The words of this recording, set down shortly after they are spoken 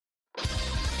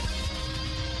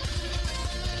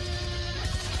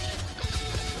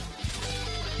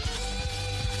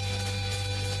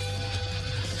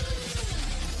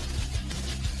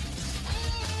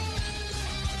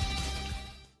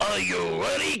you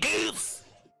ready, kids?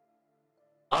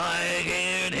 I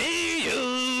can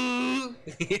hear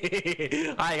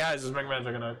you. Hi guys, it's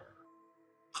MegaDragonoid.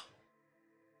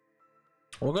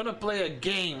 We're gonna play a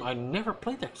game. I never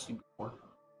played that game before,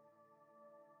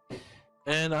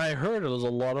 and I heard it was a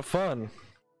lot of fun.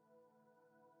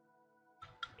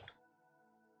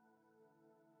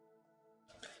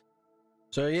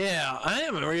 So yeah, I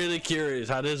am really curious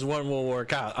how this one will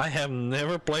work out. I have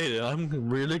never played it. I'm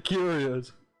really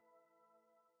curious.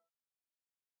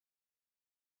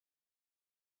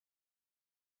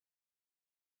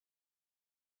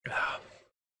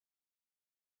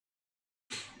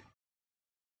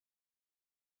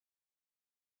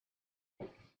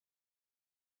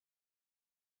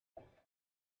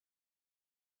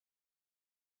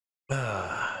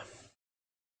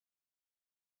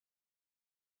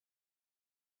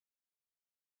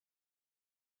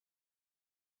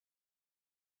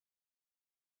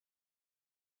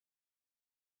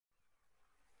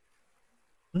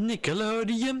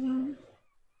 Nickelodeon.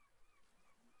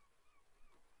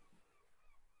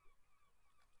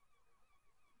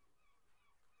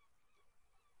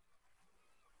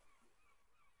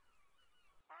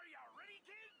 Are you ready,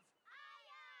 kids? Aye,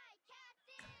 aye,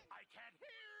 Captain! I can't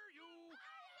hear you.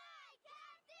 Aye, aye,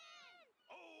 Captain!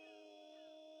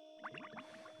 Oh,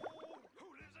 who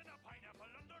lives in a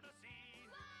pineapple under the sea?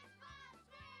 SpongeBob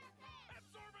SquarePants!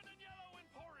 Absorbent and yellow and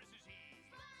porous is he.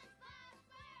 SpongeBob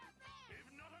SquarePants! If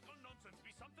nautical nonsense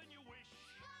be something you wish,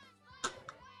 SpongeBob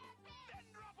SquarePants! then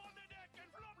drop on the deck and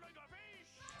flop like a fish.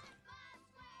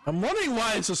 SpongeBob I'm wondering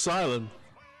why it's so silent.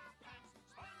 SquarePants,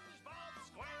 SpongeBob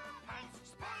SquarePants,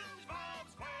 SpongeBob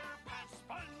SquarePants,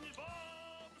 SpongeBob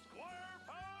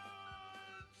SquarePants.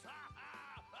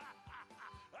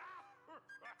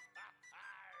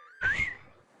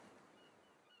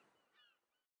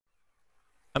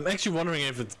 I'm actually wondering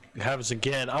if it happens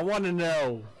again. I want to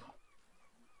know.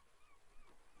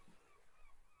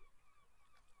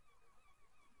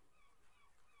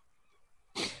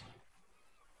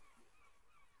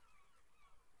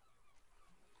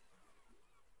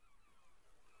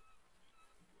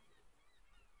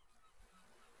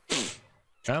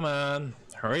 Come on,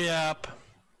 hurry up.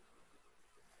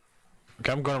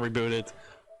 Okay, I'm gonna reboot it.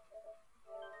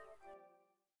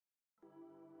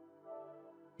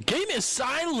 Game is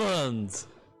silent.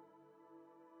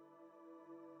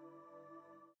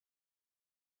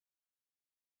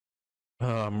 Oh,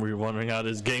 I'm really wondering how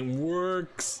this game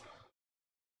works.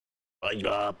 Wake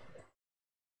up.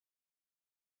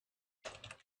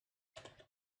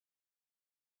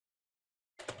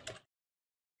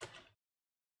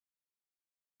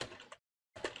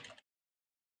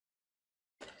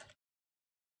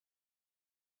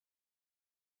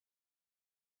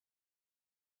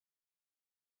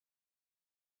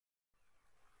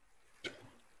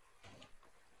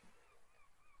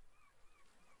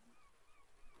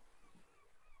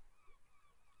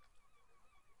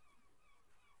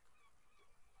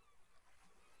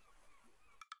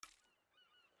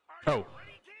 Are Oh. you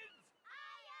ready, kids?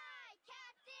 Aye, aye,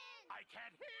 Captain! I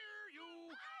can't hear you.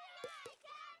 Aye, aye,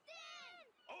 Captain!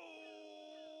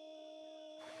 Oh,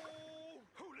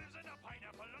 who lives in a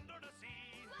pineapple under the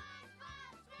sea?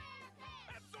 SpongeBob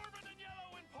SquarePants! Absorbent and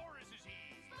yellow and porous is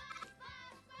he.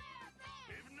 SpongeBob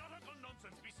SquarePants! If nautical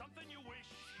nonsense be something you wish,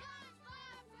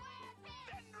 SpongeBob SquarePants!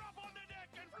 then drop on the deck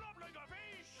and flop like a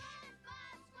fish.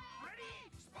 SpongeBob SquarePants! Ready?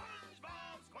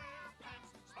 SpongeBob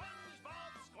SquarePants,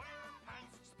 SpongeBob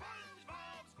SquarePants,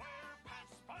 SpongeBob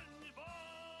SquarePants,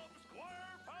 SpongeBob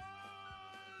SquarePants.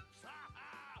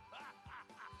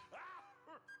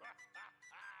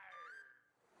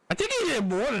 I think he did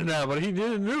more than that, but he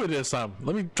didn't do it this time.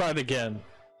 Let me try it again.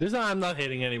 This time I'm not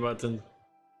hitting any buttons.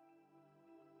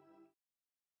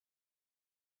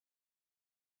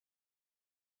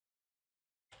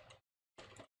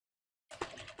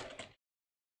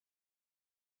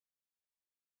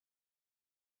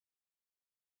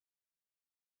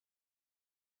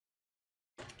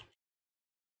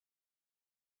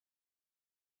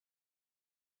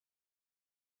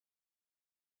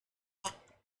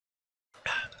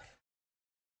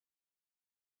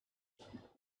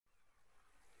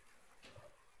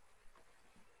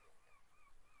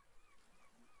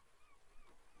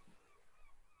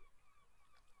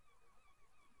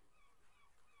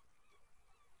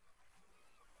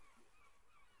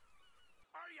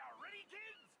 Are you ready,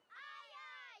 kids? Aye,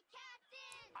 aye,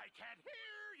 Captain! I can't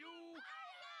hear you.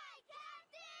 Aye, aye,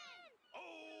 Captain!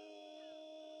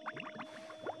 Oh,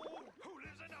 who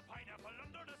lives in a pineapple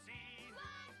under the sea?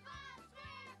 SpongeBob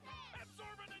SquarePants!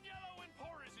 Absorbent and yellow and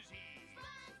porous is he.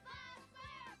 SpongeBob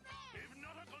SquarePants! If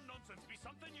nautical nonsense be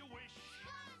something you wish,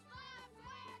 SpongeBob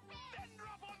SquarePants!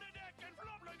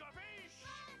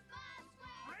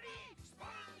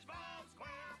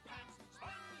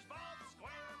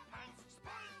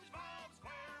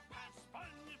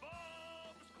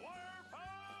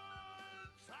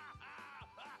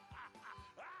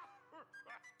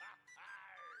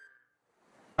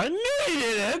 I knew he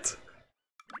did it!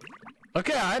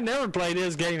 Okay, I never played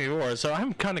this game before, so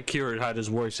I'm kind of curious how this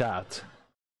works out.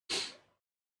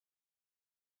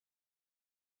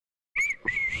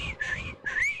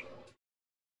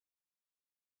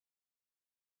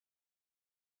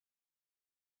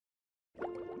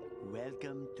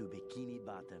 Welcome to Bikini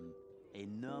Bottom, a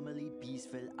normally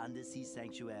peaceful undersea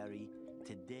sanctuary.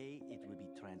 Today it will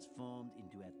be transformed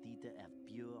into a theater of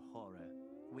pure horror,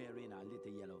 wherein our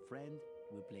little yellow friend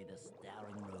will play the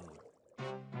starring role.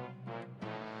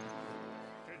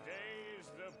 Today is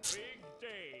the big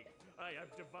day. I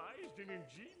have devised an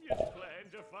ingenious plan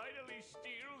to finally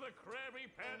steal the Krabby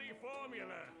Patty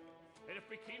formula. And if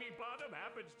Bikini Bottom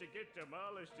happens to get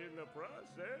demolished in the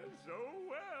process, oh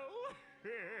well.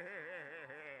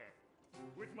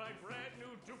 With my brand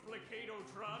new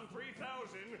Duplicatotron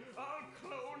 3000, I'll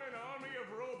clone an army of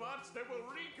robots that will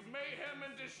wreak mayhem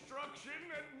and destruction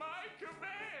at my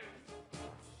command.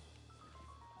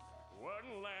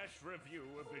 One last review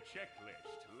of the checklist.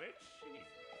 Let's see.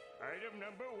 Item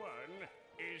number 1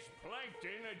 is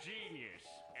Plankton a genius?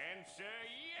 Answer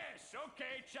yes.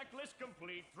 Okay, checklist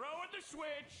complete. Throw in the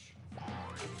switch.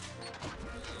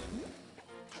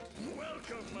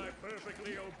 Welcome, my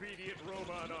perfectly obedient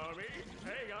robot army.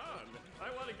 Hang on. I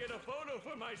want to get a photo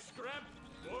for my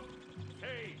scrapbook.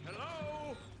 Hey,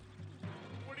 hello?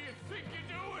 What do you think you're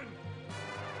doing?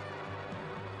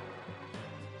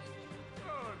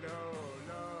 Oh, no,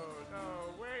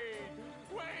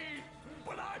 wait!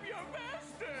 But I'm your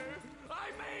master!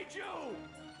 I made you!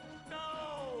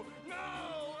 No! Oh,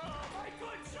 my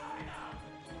good China!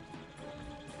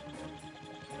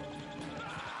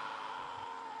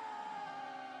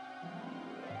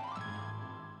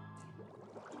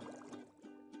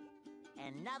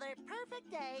 Another perfect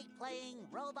day playing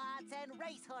robots and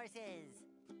racehorses.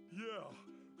 Yeah,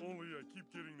 only I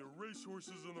keep getting the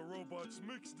racehorses and the robots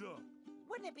mixed up.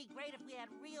 Wouldn't it be great if we had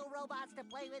real robots to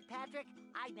play with, Patrick?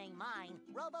 I'd name mine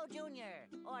Robo Jr.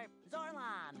 or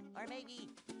Zorlon or maybe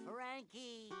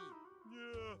Frankie.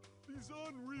 Yeah, these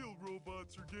unreal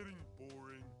robots are getting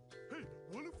boring. Hey,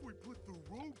 what if we put the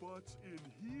robots in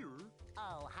here?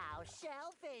 Oh, how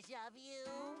shellfish of you.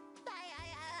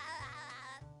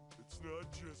 It's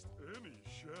not just any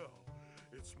shell.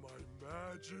 It's my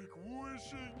magic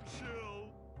wishing shell.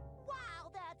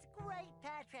 Wow, that's great,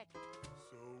 Patrick.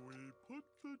 So we put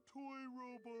the toy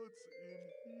robots in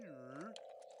here.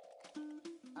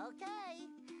 Okay.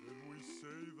 Then we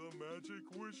say the magic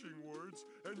wishing words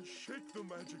and shake the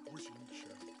magic wishing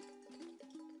shell.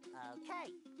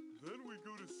 Okay. Then we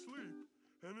go to sleep,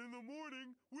 and in the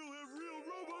morning, we'll have real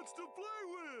robots to play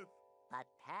with! But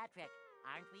Patrick,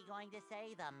 aren't we going to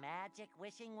say the magic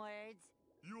wishing words?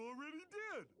 You already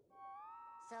did!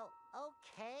 So,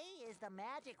 okay is the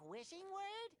magic wishing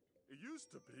word? It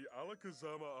used to be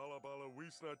Alakazama Alabala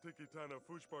Wiesna Tikitana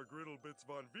Fushbar Griddle Bits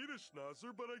von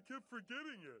Wiederschnauzer, but I kept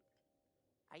forgetting it.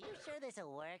 Are you sure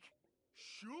this'll work?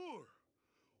 Sure!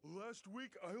 Last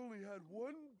week, I only had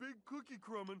one big cookie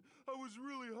crumb and I was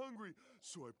really hungry.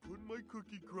 So I put my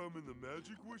cookie crumb in the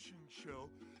magic wishing shell.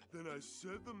 Then I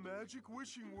said the magic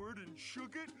wishing word and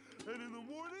shook it. And in the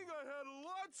morning, I had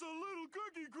lots of little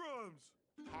cookie crumbs.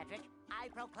 Patrick, I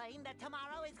proclaim that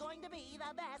tomorrow is going to be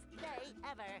the best day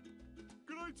ever.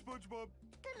 Good night, SpongeBob.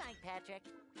 Good night, Patrick.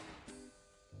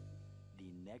 The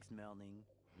next morning.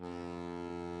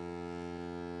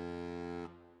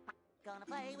 Gonna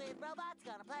play with robots,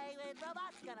 gonna play with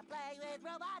robots, gonna play with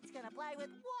robots, gonna play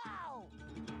with... Wow!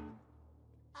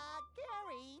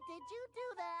 Gary, did you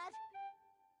do that?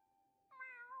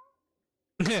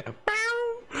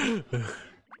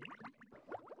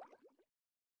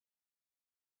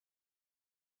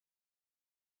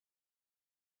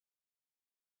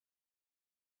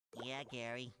 Yeah,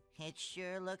 Gary. It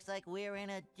sure looks like we're in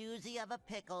a doozy of a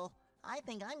pickle. I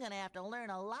think I'm gonna have to learn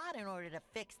a lot in order to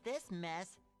fix this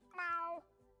mess.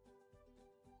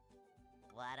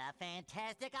 What a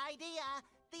fantastic idea!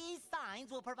 These signs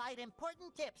will provide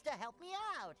important tips to help me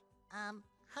out.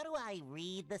 How do I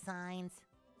read the signs?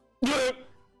 Oh,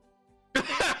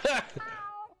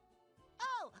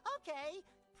 okay.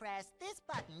 Press this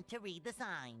button to read the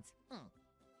signs.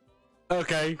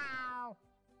 Okay.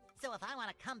 So if I want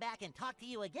to come back and talk to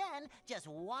you again, just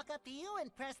walk up to you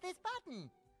and press this button.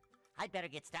 I'd better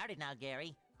get started now,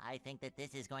 Gary. I think that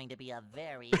this is going to be a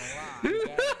very long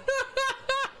day.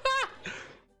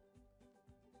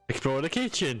 Explore the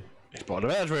kitchen. Explore the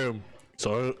bedroom.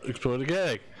 So explore the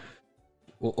gag.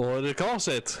 Or the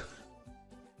closet.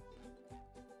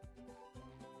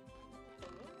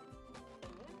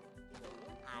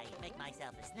 I make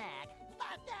myself a snack,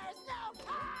 but there's no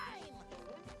time!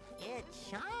 It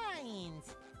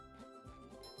shines!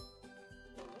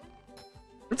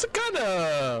 It's a kind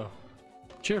of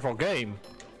cheerful game.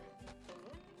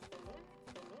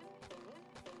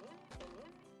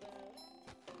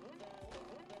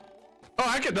 Oh,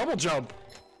 I can double jump.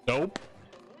 Nope.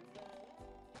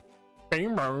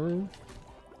 Bing bong.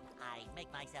 I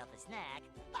make myself a snack,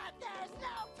 but there's no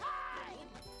time!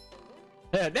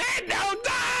 Yeah, there's no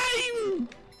time!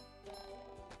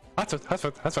 That's it, that's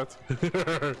it, that's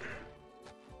it.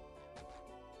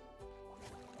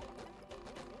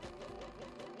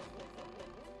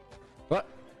 What?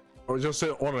 I was just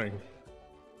ordering.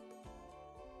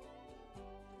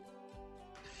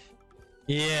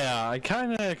 Yeah, I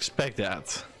kind of expect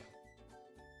that.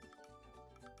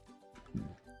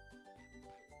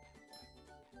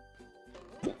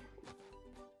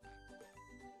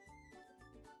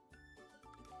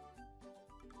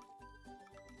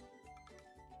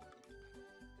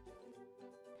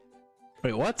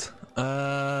 Wait, what?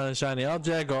 Shiny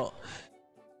object.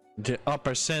 The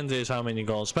upper center is how many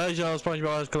gold specials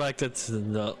SpongeBob has collected.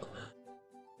 The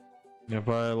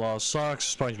nearby lost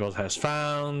socks SpongeBob has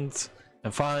found.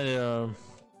 And finally,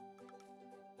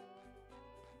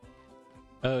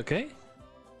 okay.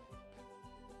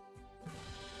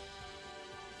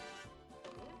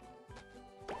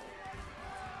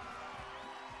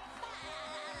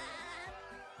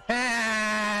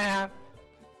 Ah!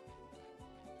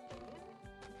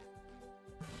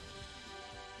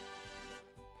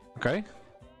 Okay.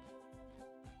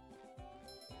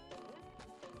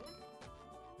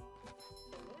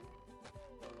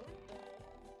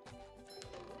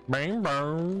 Bang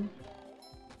bang.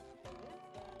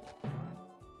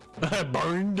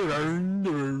 Bang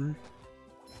bang.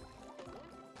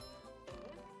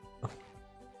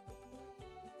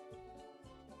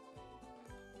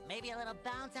 Maybe a little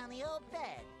bounce on the old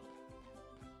bed.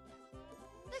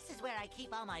 This is where I keep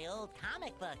all my old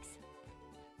comic books.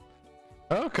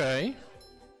 Okay.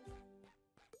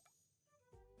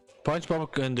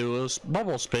 SpongeBob can do a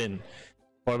bubble spin.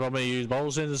 SpongeBob may use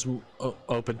bubble spins,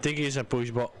 open tickets, and push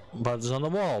buttons on the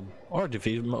wall, or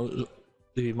defeat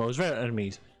most rare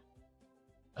enemies.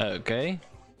 Okay.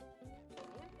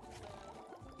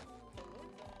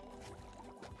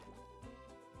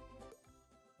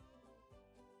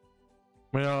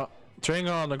 When you're training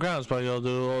on the ground, SpongeBob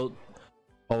will do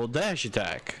a dash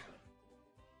attack.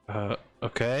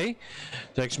 Okay.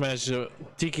 The next match is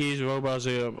Tiki's robots.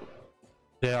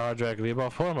 They are directly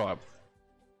above SpongeBob.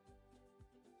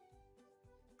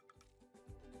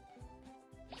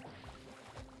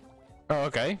 Oh,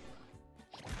 okay.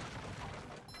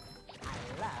 I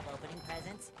love opening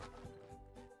presents.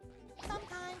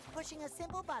 Sometimes pushing a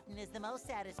simple button is the most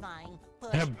satisfying.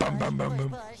 Push, Yeah, bum, push, bum, bum, push, bum.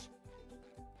 push.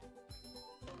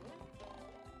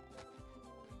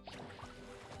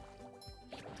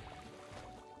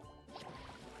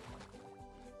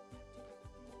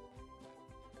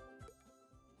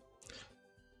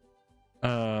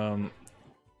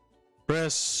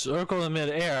 Press circle in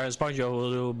mid-air and SpongeBob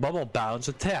will do bubble bounce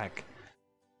attack.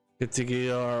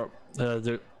 Tiki or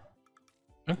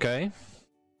okay.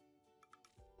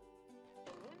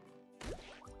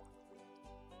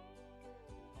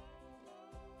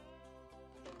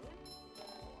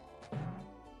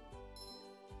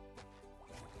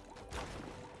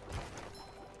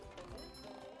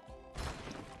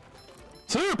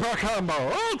 Super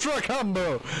combo, ultra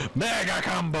combo, mega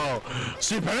combo,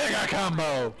 super mega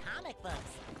combo, Comic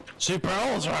books. super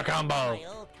ultra combo. My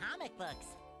old comic books.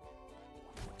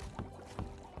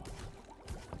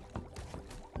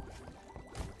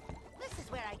 This is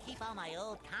where I keep all my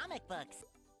old comic books.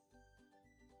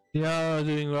 Yeah,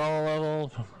 doing all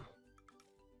level.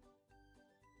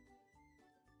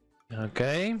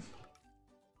 Okay.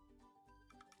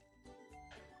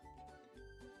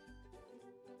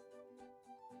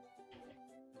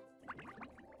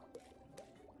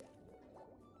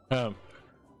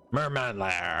 Merman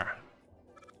Lair.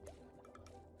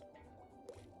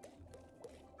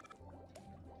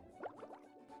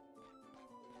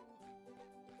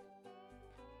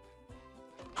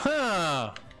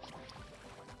 Huh.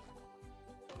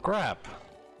 Crap.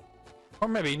 Or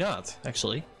maybe not,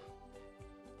 actually.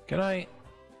 Can I?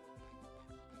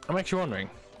 I'm actually wondering.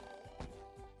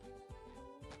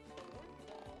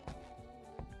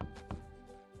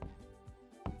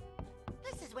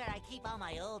 This is where I keep all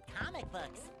my old comic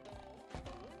books.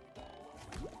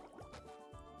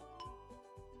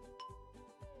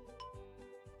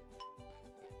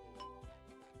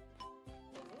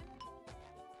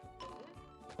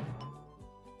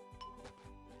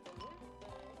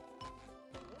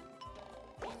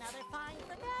 Another find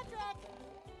for Patrick.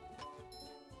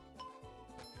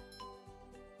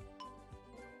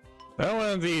 That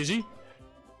went easy.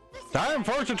 This Time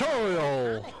for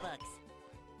tutorial.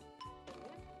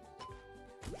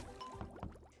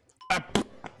 Comic books.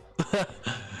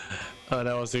 Oh,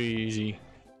 that was too easy.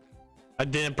 I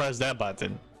didn't press that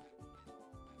button.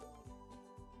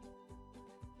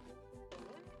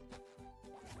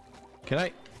 Can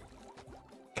I?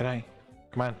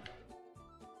 Come on.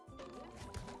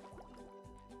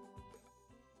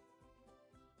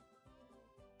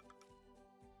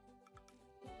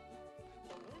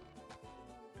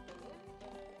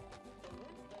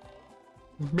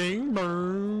 Bing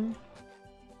bong.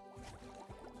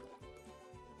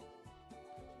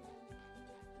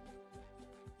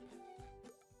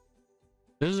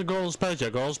 This is a golden spatula.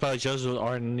 Golden spatulas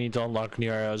are need to unlock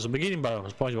new areas. The beginning bottom.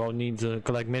 SpongeBob need to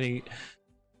collect many.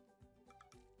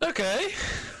 Okay.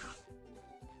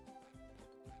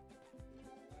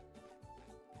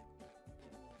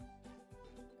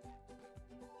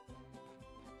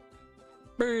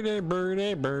 Birdie,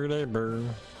 birdie, birdie, bird.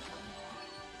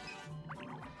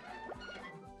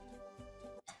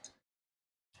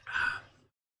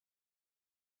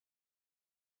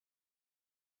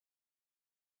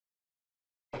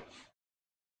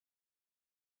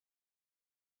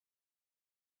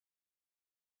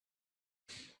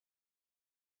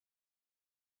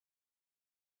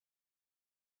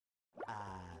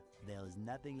 There's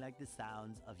nothing like the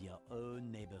sounds of your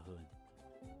own neighborhood.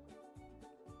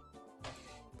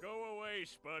 Go away,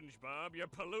 SpongeBob. You're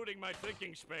polluting my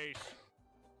thinking space.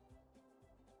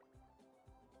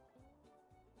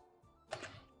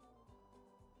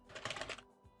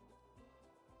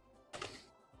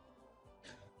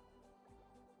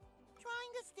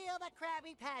 Trying to steal the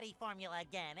Krabby Patty formula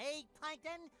again, eh,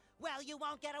 Plankton? Well, you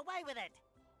won't get away with it.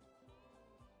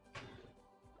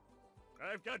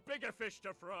 I've got bigger fish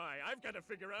to fry. I've got to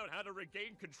figure out how to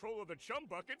regain control of the chum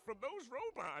bucket from those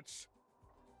robots.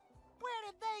 Where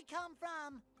did they come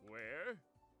from? Where?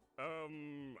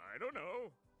 I don't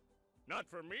know. Not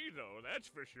for me, though, that's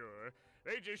for sure.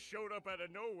 They just showed up out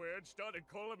of nowhere and started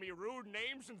calling me rude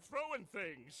names and throwing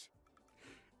things.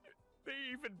 They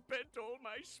even bent all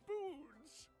my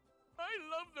spoons. I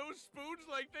love those spoons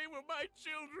like they were my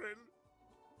children.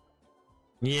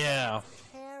 Yeah.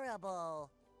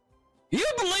 Terrible. You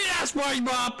believe that,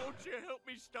 SpongeBob? Won't you help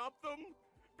me stop them?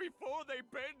 Before they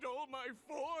bend all my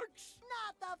forks?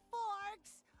 Not the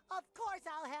forks! Of course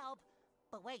I'll help.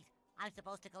 But wait, I'm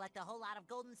supposed to collect a whole lot of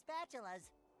golden spatulas.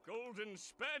 Golden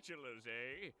spatulas,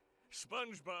 eh?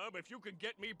 SpongeBob, if you could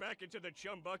get me back into the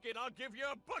chum bucket, I'll give you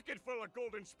a bucket full of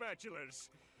golden spatulas.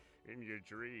 In your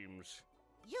dreams.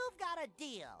 You've got a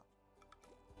deal.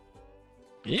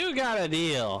 You got a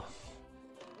deal.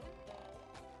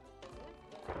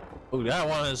 Ooh, that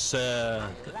one is, Ew!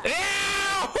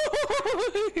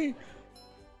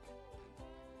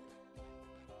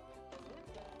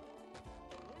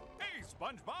 Hey,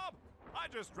 SpongeBob! I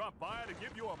just dropped by to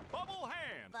give you a bubble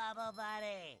hand. Bubble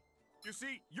Buddy. You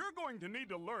see, you're going to need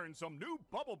to learn some new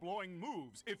bubble-blowing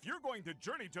moves if you're going to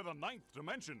journey to the 9th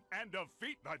dimension and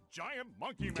defeat the giant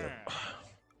monkey man.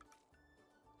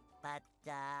 But,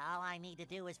 all I need to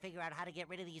do is figure out how to get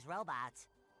rid of these robots.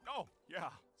 Oh, yeah,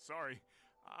 sorry.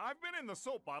 I've been in the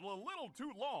soap bottle a little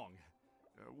too long.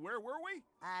 Where were we?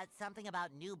 Something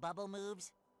about new bubble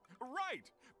moves?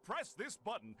 Right! Press this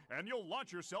button and you'll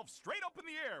launch yourself straight up in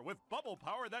the air with bubble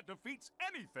power that defeats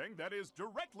anything that is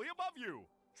directly above you.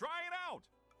 Try it out!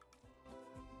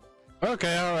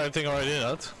 Okay, alright, I think I already did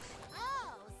that.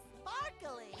 Oh,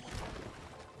 sparkly!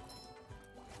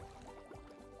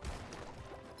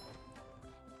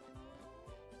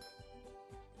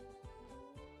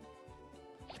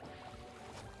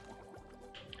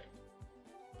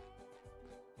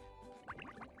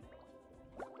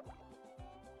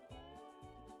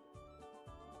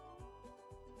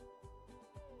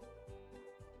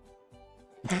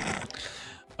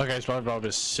 Okay, SpongeBob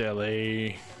is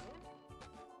silly.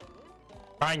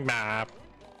 Bang map.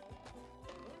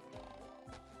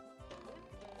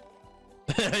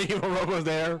 Evil robot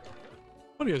there.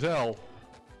 What do you tell?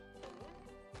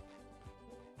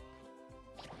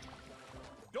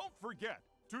 Don't forget,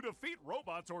 to defeat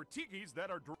robots or tikis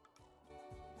that are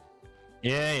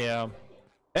Yeah.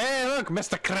 Hey, look,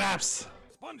 Mr. Krabs.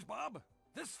 SpongeBob,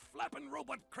 this flapping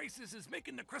robot crisis is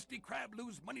making the Krusty Krab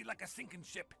lose money like a sinking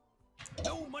ship.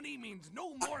 No money means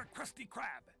no more Krusty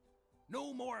Krab.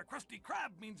 No more Krusty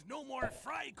Krab means no more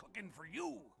fry cooking for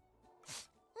you.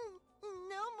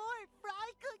 No more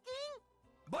fry cooking?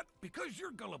 But because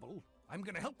you're gullible, I'm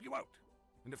gonna help you out.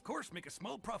 And of course make a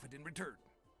small profit in return.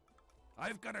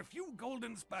 I've got a few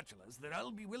golden spatulas that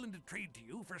I'll be willing to trade to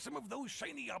you for some of those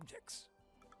shiny objects.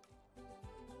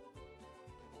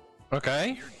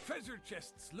 Okay. Your treasure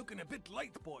chest's looking a bit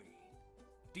light, boy.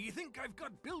 Do you think I've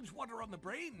got bilge water on the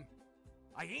brain?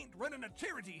 I ain't running a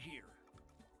charity here.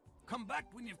 Come back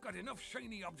when you've got enough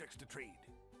shiny objects to trade.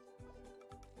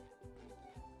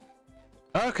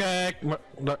 Okay,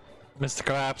 Mr.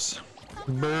 Krabs.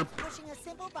 Burp. Pushing a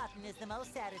simple button is the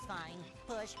most satisfying.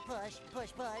 Push, push,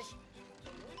 push, push.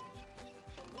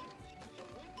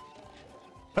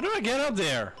 How do I get up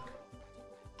there?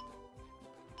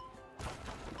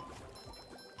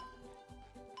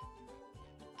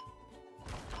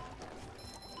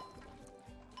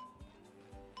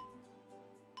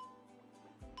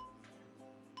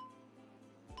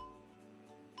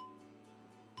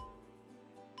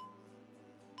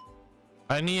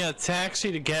 I need a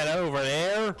taxi to get over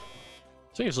there?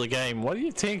 Seriously, game, what are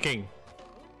you thinking?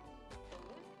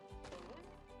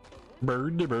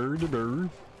 Bird, bird, bird.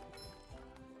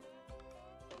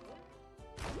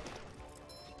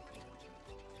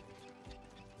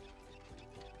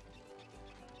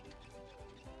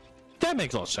 That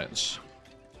makes no sense.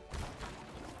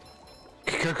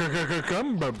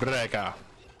 Cucumber breaker.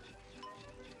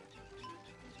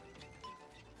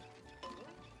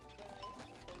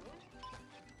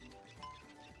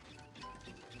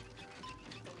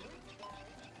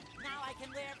 Now I can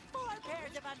wear 4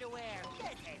 pairs of underwear.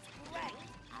 This is great.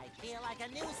 I feel like a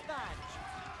new sponge.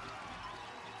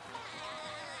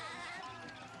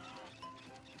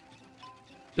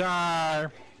 Die.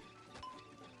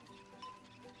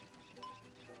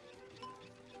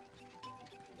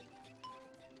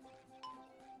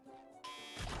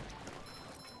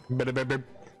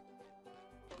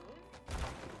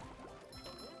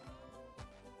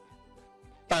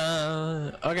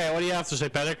 Okay, what do you have to say,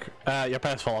 Patrick? Your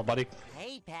pants fall off, buddy.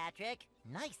 Hey, Patrick.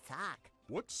 Nice sock.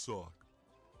 What sock?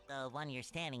 The one you're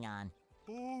standing on.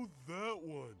 Oh, that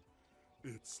one.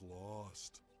 It's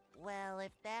lost. Well,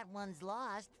 if that one's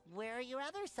lost, where are your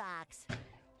other socks?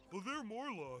 Oh, they're more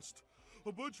lost.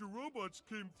 A bunch of robots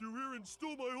came through here and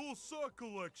stole my whole sock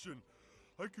collection.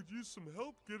 I could use some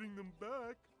help getting them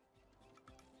back.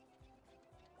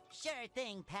 Sure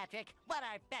thing, Patrick. What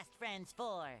are best friends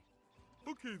for?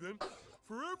 Okay then,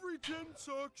 for every 10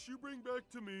 socks you bring back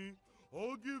to me,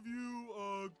 I'll give you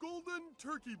a golden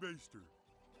turkey baster.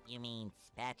 You mean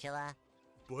spatula?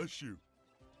 Bless you.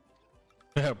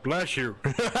 Bless you.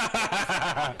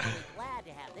 Glad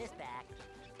to have this back.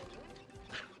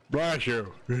 Bless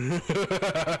you. This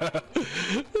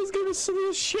game is silly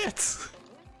as shit.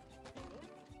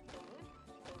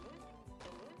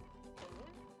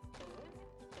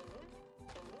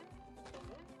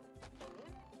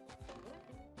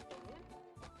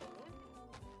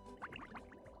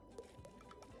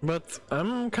 But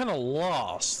I'm kind of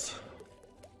lost.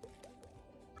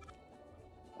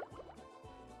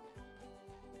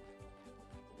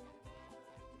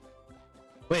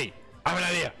 Wait, I have an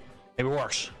idea. Maybe it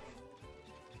works.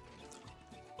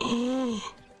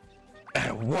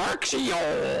 It works,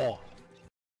 yo!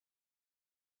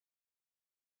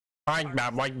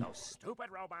 Those stupid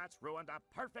robots ruined a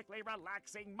perfectly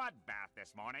relaxing mud bath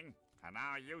this morning, and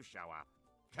now you show up.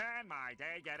 Can my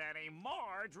day get any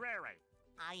more dreary?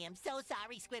 I am so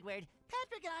sorry, Squidward.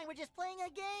 Patrick and I were just playing a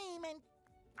game and...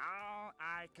 Oh,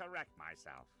 I correct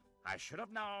myself. I should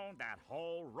have known that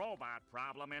whole robot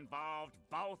problem involved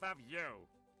both of you.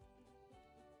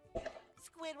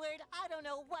 Squidward, I don't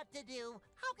know what to do.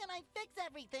 How can I fix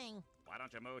everything? Why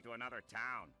don't you move to another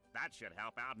town? That should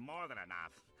help out more than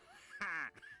enough.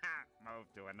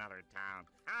 Move to another town.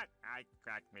 I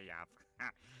cracked me up.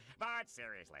 But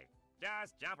seriously,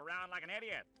 just jump around like an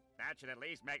idiot. That should at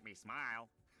least make me smile.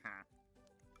 I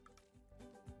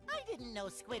didn't know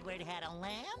Squidward had a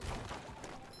lamp.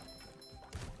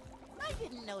 I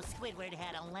didn't know Squidward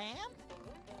had a lamp.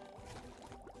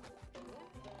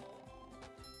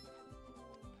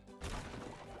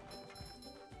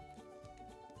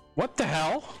 What the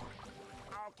hell?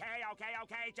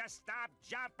 Okay, just stop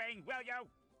jumping, will you?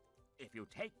 If you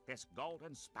take this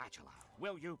golden spatula,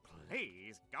 will you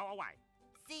please go away?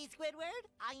 See, Squidward?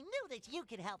 I knew that you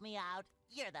could help me out.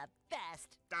 You're the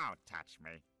best. Don't touch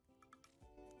me.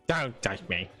 Don't touch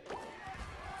me.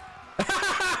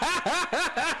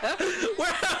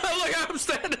 Well, look, I'm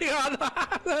standing on.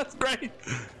 That's great.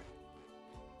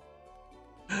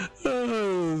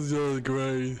 Oh, that's just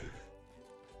great.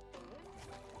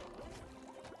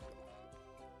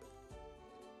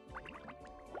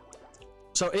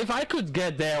 So if I could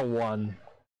get there one,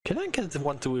 can I get the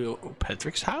one to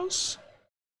Patrick's house?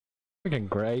 Freaking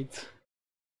great.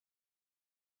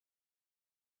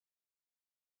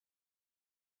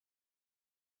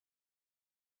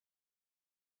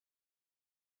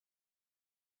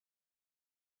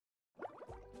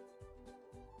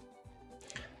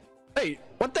 Hey,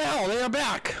 What the hell? They are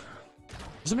back.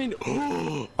 Does it mean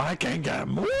I can get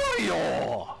more?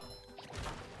 Yeah!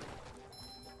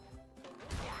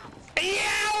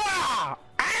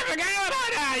 I forgot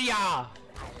about ya. I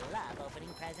love opening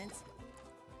presents.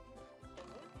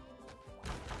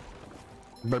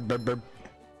 Burp, burp, burp.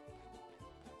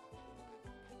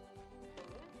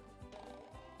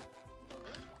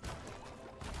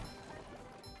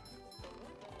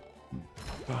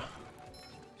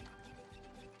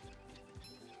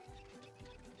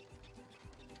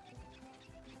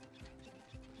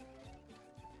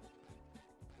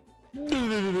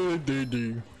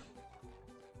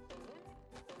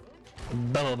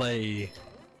 Bye.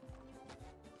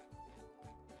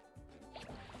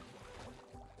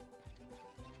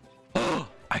 Oh,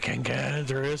 I can get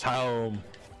into his home.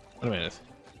 Wait a minute.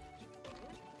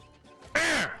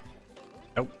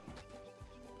 Nope.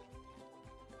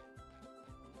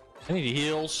 I need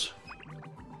heals.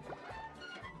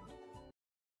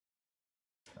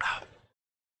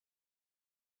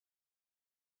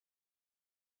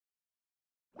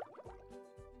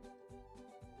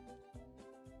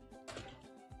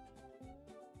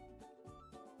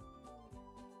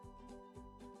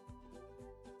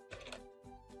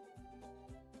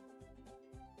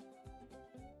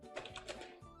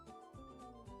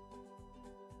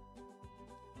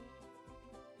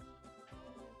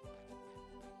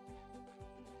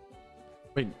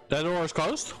 Wait, that door is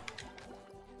closed?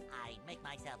 I make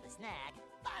myself a snack,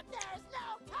 but there's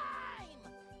no time!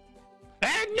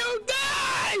 And no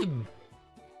time!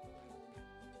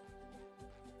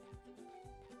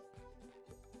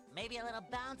 Maybe a little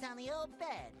bounce on the old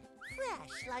bed.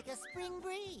 Fresh like a spring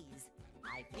breeze.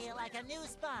 I feel like a new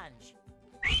sponge.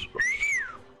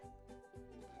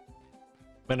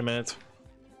 Wait a minute.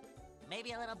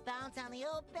 Maybe a little bounce on the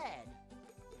old bed.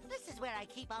 This is where I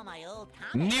keep all my old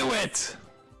comics. Knew it!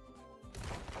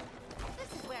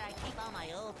 This is where I keep all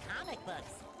my old comic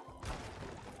books.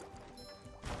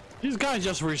 These guys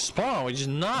just respawn, which is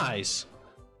nice.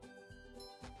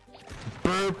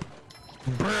 Burp.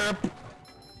 Burp.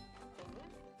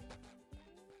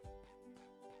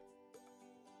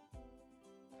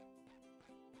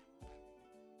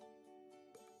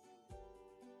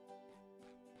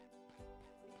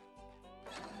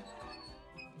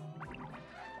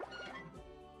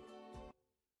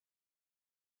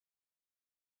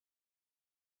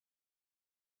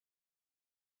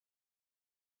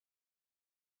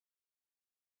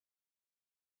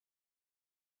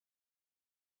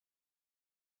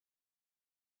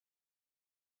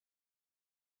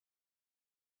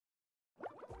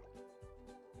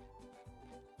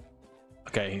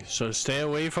 Okay, so stay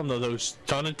away from those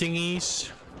tunnel thingies.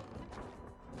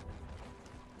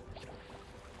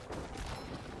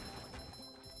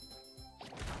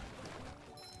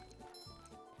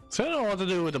 So I don't know what to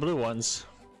do with the blue ones.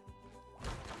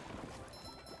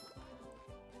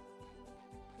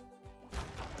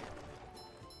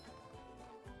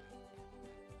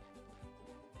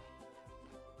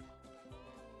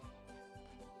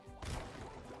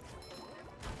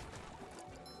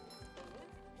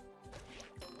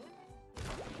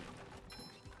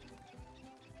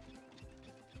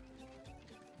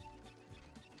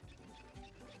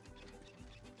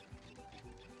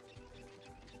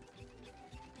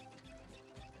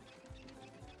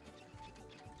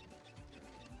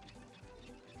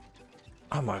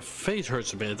 Oh, my face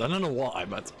hurts a bit. I don't know why,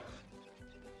 but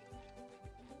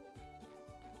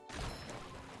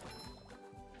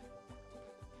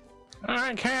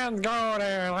I can't go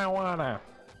there. I wanna.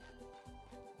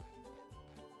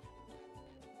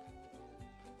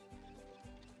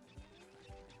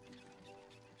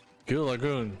 Kill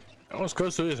Lagoon. That was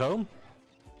close to his home.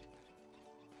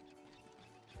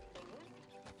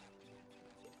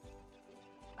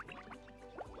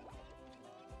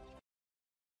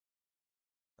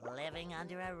 Living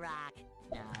under a rock.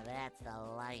 Now that's the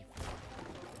life.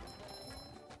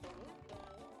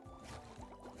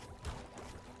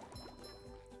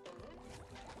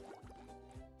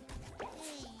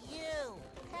 Hey, you!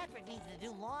 Patrick needs to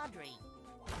do laundry.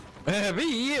 Be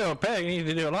you, Peg needs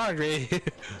to do laundry.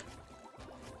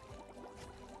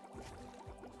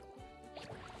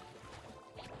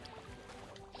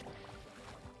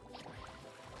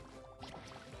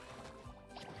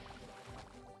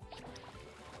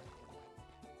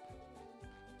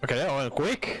 Okay, that went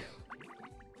quick.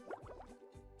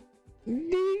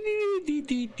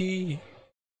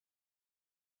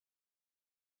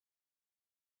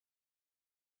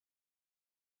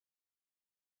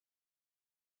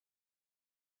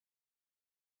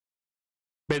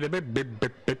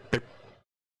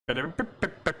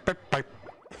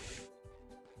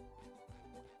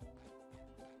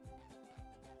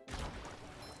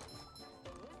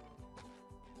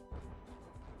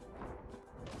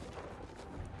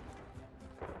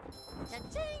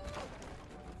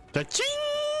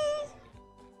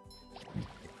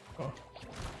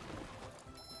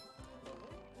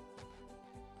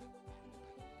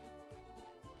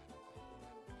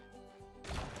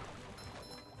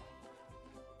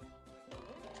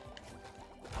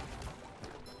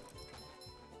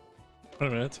 Wait a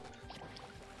minute.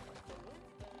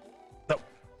 No,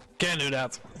 can't do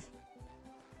that.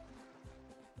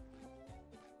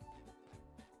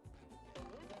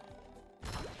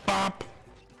 Pop.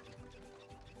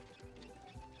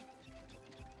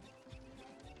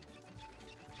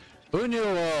 Who knew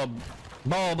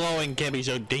ball blowing can be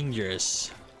so dangerous?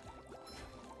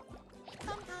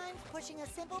 Sometimes pushing a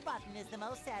simple button is the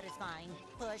most satisfying.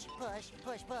 Push, push,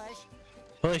 push, push.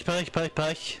 Push, push, push,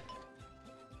 push.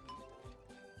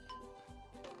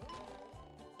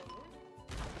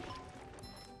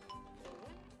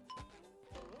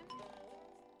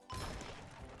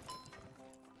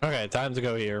 Okay, time to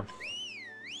go here.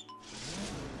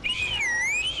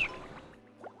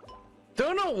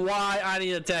 Don't know why I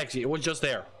need a taxi. It was just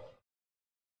there.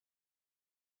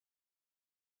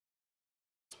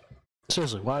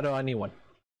 Seriously, why do I need one?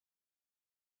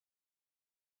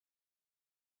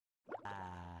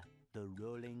 The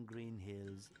rolling green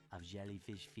hills of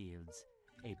Jellyfish Fields,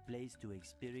 a place to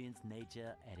experience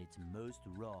nature at its most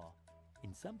raw,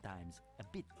 and sometimes a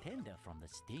bit tender from the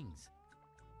stings.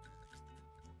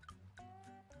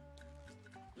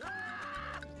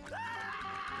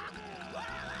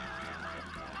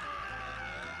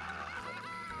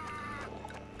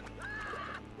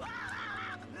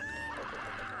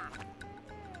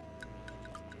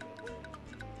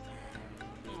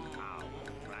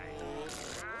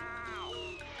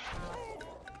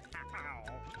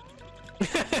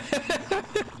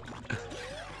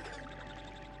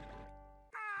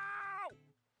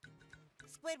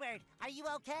 Squidward, are you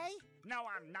okay? No,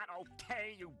 I'm not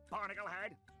okay, you barnacle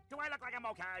head. Do I look like I'm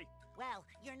okay? Well,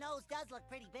 your nose does look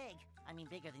pretty big. I mean,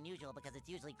 bigger than usual because it's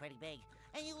usually pretty big.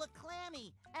 And you look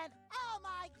clammy. And oh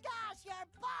my gosh, you're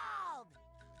bald!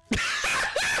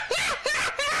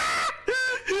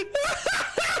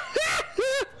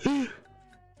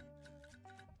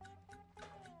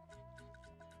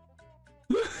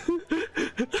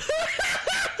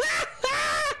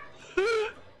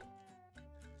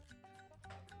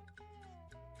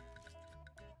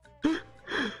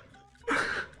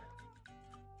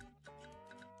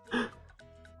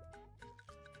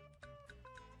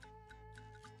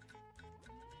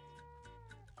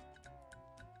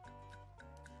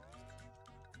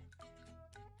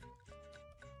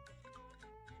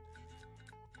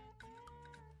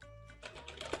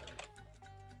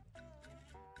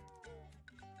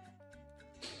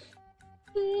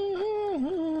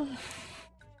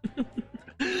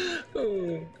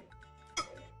 Oh.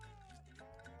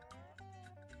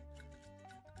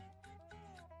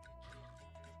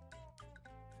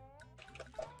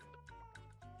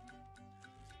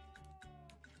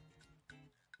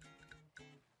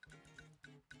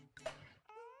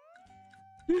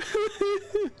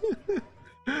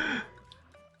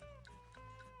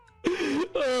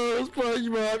 Oh,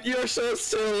 SpongeBob, you're so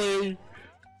silly.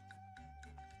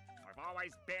 I've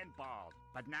always been bald,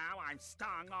 but now I'm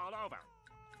stung all over.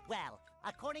 Well,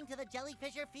 according to the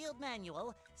Jellyfisher Field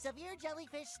Manual, severe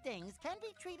jellyfish stings can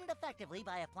be treated effectively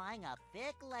by applying a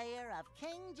thick layer of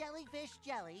king jellyfish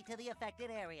jelly to the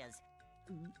affected areas.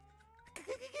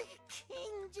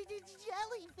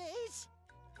 Jellyfish?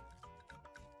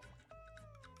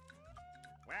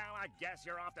 Well, I guess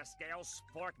you're off to scale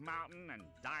Spork Mountain and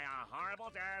die a horrible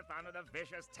death under the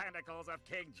vicious tentacles of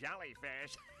King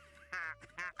Jellyfish.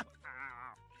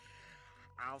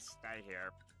 I'll stay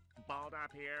here, balled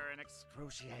up here in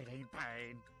excruciating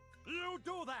pain. You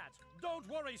do that! Don't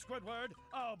worry, Squidward.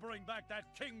 I'll bring back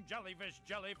that King Jellyfish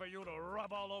jelly for you to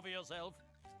rub all over yourself.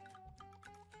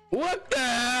 What the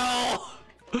hell?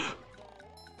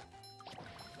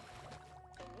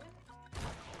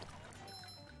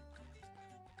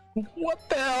 What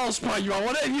the hell, SpongeBob?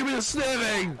 What have you been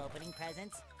sniffing? Opening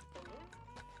presents.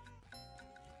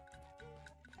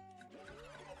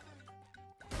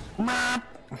 Mop.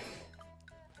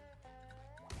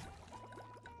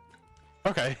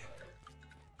 Okay.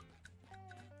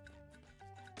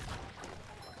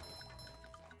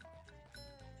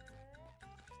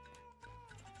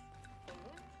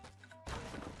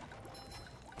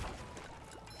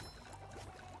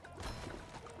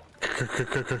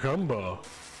 Combo.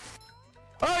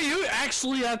 Oh, you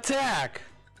actually attack.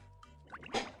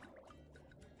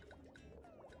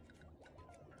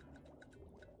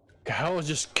 I was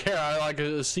just scared. I like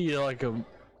to see like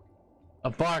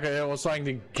a pocket that was trying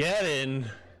to get in.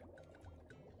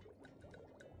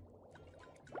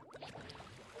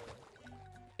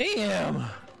 Damn.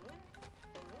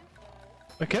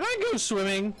 Can I go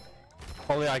swimming?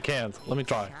 Only I can't. Let me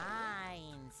try.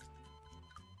 Shines.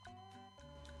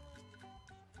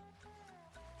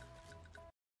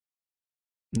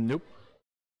 Nope.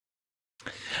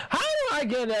 How do I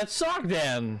get that sock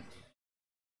then?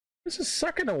 This is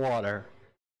suck in the water.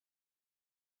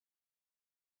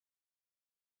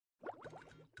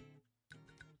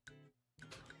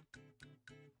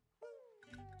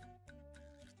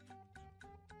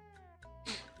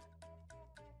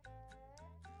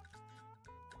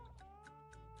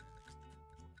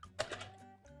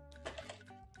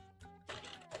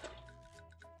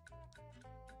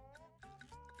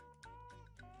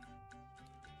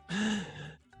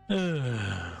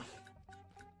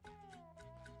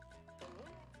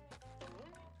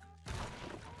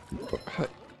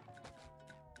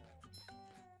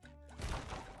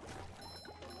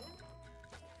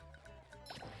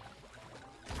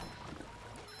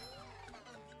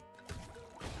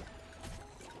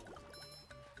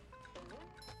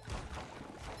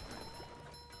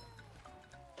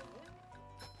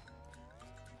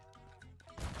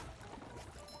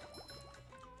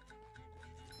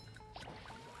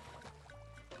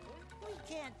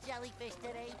 We can't jellyfish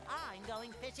today. I'm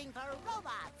going fishing for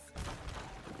robots.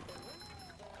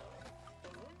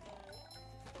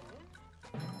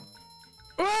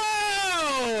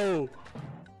 Whoa!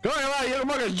 Go ahead, you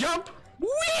motherfuckers, jump!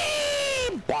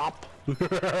 Whee! Bop!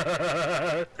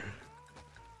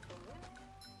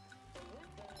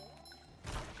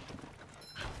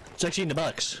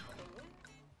 $16.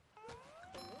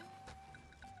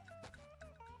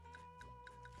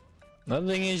 Another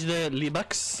thing is the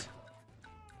Libux.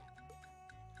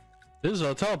 This is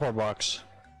a teleport box.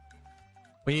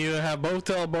 When you have both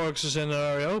teleboxes in the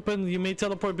area open, you may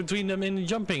teleport between them in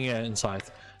jumping inside.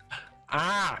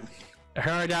 Ah! I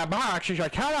heard that box is a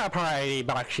teleporting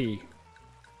boxy.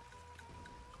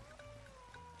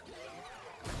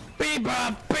 Beep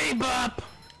up! Beep up!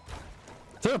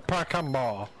 Super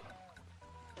combo.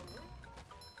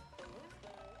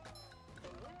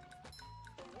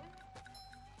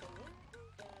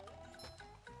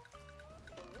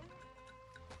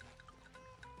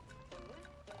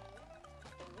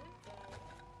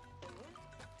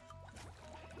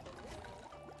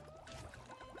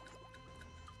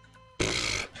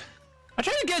 I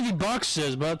tried to get the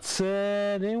boxes, but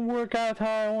didn't work out how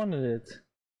I wanted it.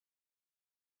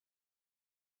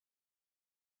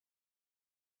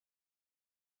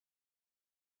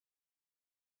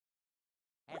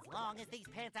 As long as these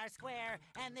pants are square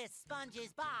and this sponge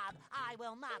is Bob, I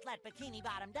will not let Bikini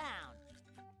Bottom down.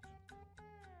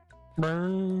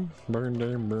 Burn, burn,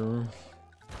 burn, burn.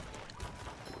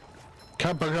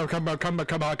 Come on.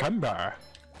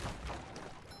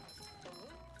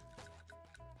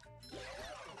 Blah,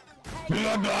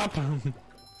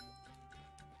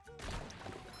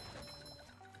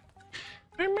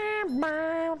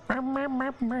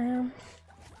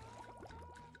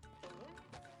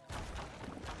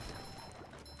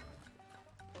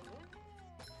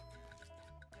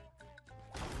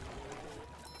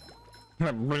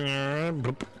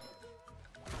 blah.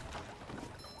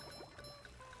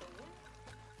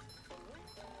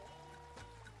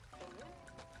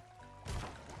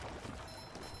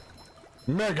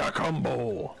 Mega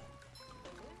combo.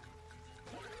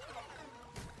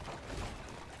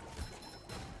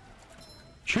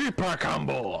 Cheaper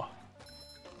combo.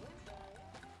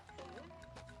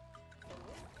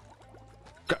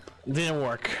 Didn't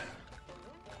work.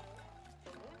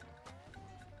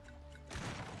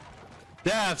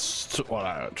 That's what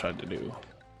I tried to do.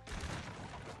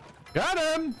 Got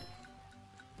him!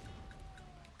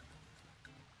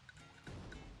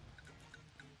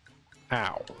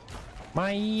 Ow.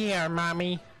 My ear,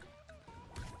 mommy.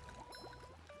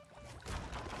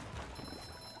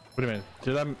 Wait a minute.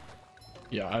 Did I...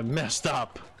 Yeah, I messed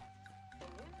up.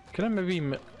 Can I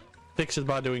maybe fix it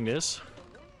by doing this?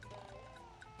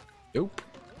 Nope.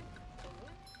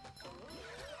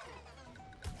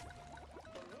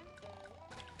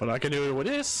 But I can do it with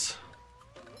this.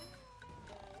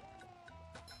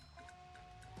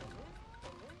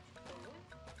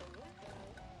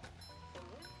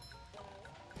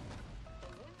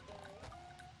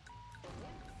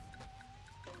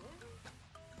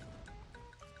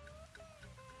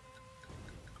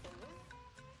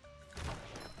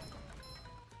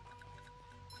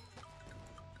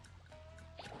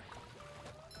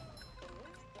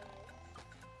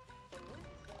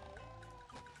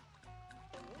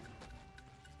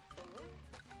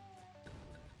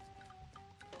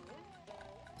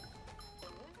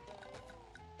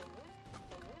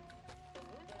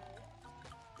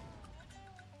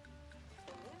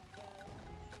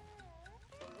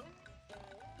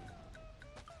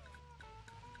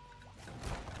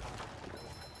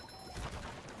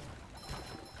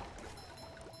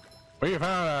 We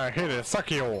found a hidden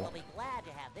sucky hole. We'll be glad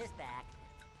to have this back.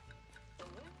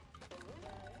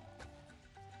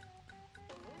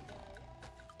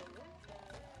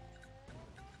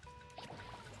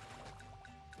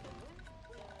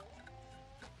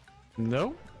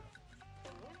 No.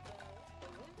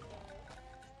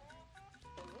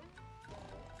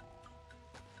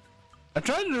 I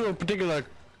tried to do a particular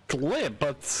clip,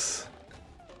 but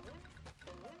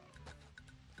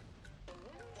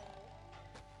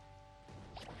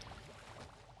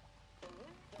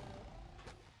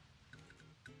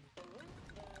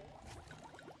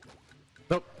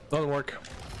nope, doesn't work.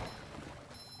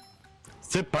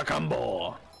 Super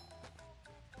combo.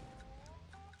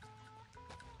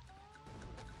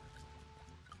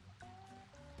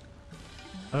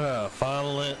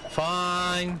 Finally,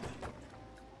 fine.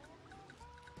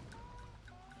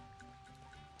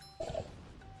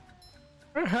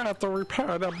 I have to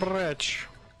repair the bridge.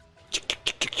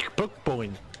 Book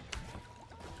point.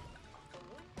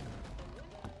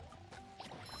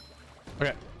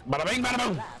 Okay, bada bing, bada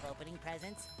boom. Love opening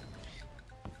presents.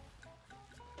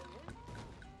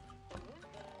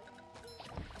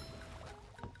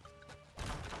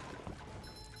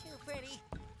 Too pretty.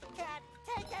 Cat,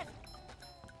 take it.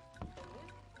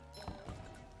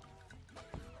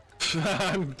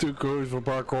 I'm too good for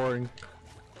parkouring.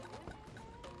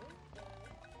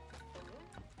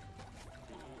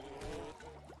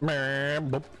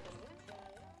 Boop.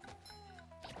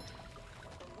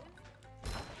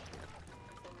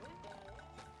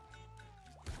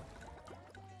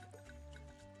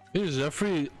 This is a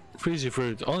freezy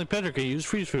fruit. Only Patrick can use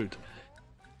freeze fruit.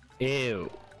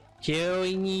 Ew.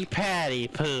 Joey patty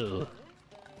poo.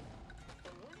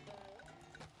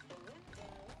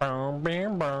 Boom,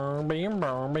 bam, boom, bam,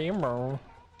 boom, bam, boom.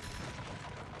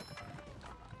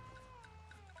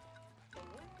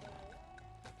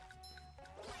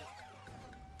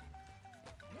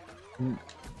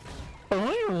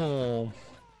 Oh.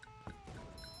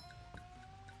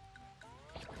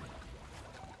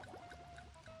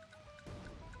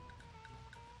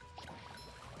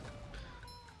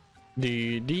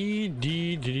 D.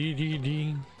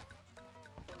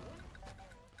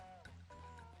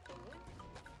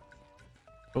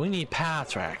 We need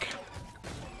Patrick.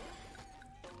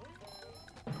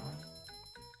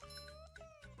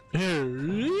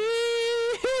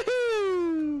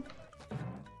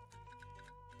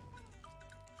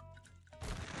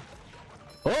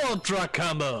 Ultra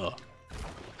combo,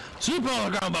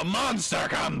 super combo, monster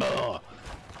combo,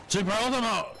 super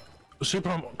ultimate,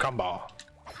 super combo.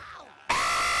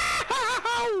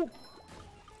 Ow!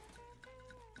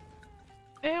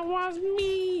 It was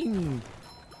mean.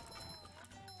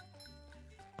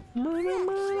 Fresh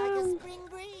like a spring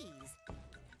breeze.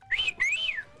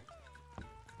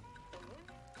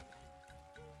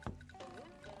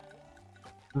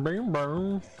 Bing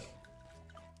bong.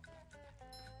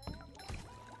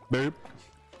 Boop.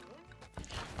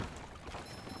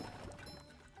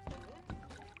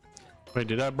 Wait,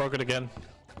 did I broke it again?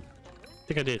 I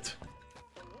think I did.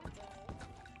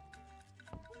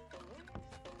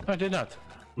 I did not.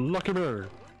 Lucky bird.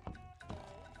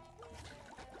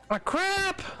 Ah,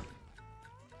 crap!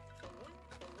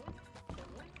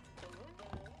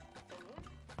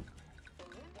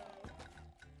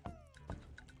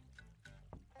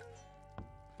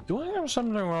 Do I have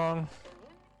something wrong?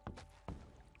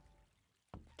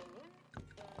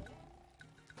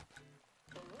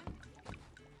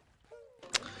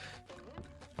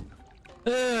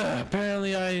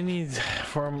 Apparently I need,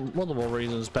 for multiple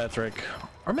reasons, Patrick.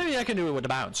 Or maybe I can do it with the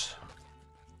bounce.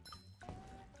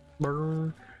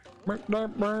 Burn, burn,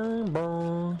 burn, burn,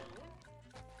 burn.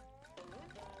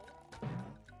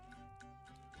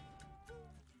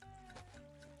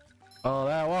 Oh,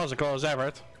 that was a close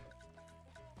effort.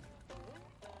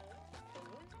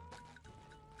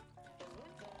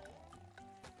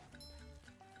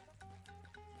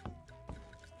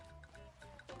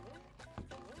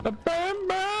 Boom,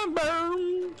 boom,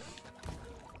 boom.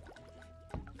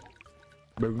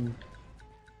 Boom.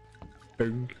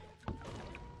 Boom.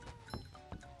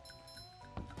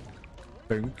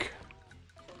 Boom.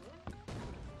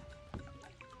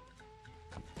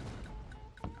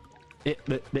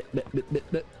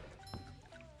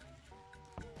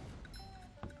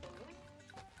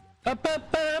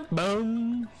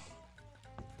 Boom.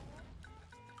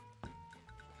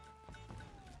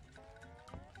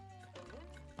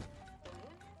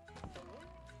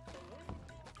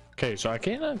 Okay, so I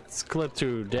cannot clip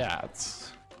to that.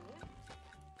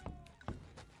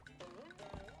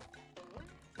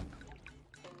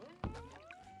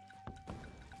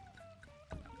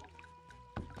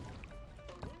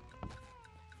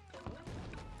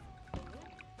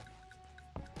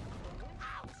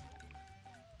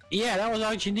 Yeah, that was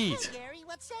all you need. Hey, Gary,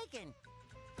 what's shaking?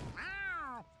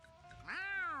 Meow.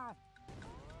 Meow.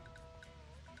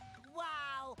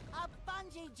 Wow, a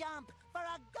bungee jump for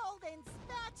a golden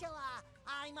spatula.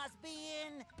 I must be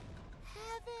in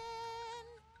heaven.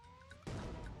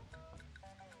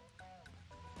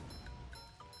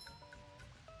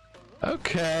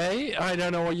 Okay, I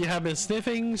don't know what you have been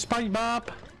sniffing, SpongeBob,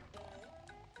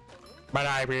 but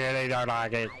I really don't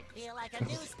like it. I feel like a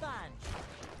new sponge.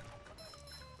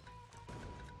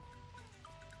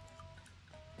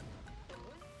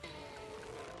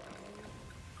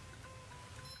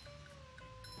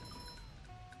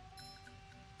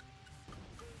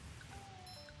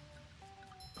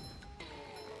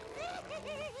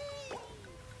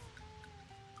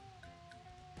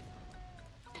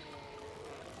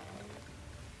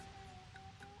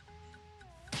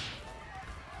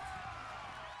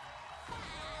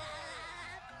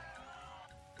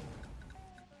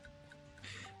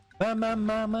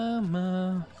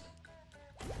 Ma.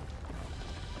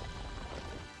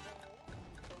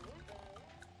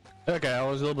 Okay, I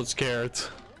was a little bit scared.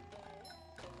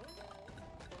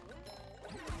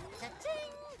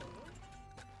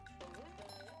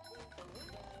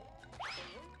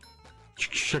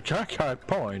 Check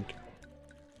point.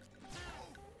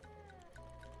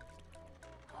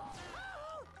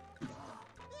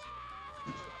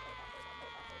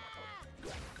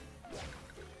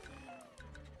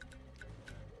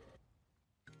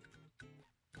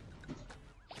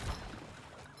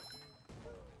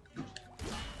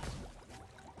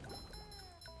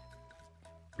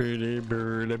 Birdie,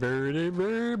 birdie, birdie,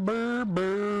 bird, bird,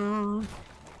 bird.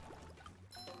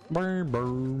 Bird,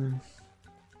 bird.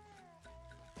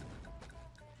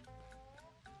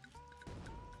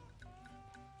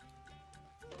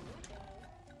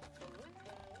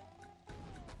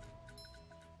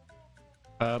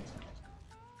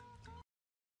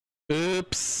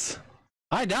 Oops.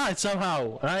 I died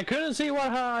somehow, and I couldn't see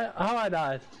how I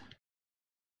died.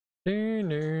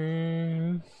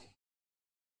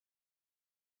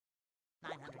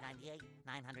 998,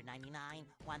 999,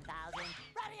 1,000.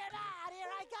 Ready or not, here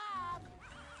I come!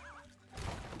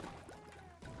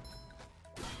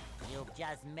 You've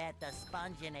just met the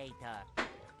Sponginator.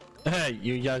 Hey,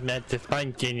 you just met the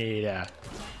Sponginator.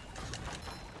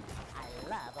 I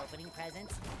love opening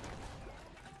presents.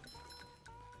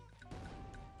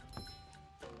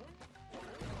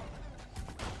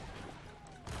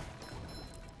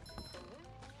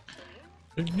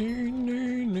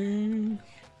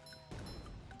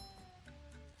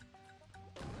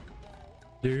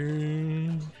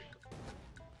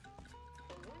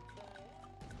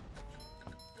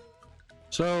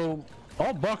 So,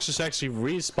 all boxes actually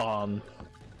respawn.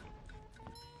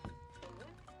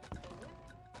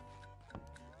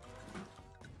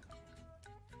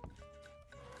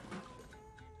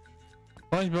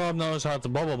 SpongeBob knows how to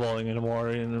bubble bowling anymore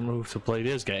and move to play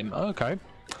this game. Okay.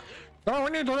 Oh,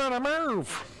 we need to learn a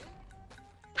move.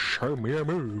 Show me a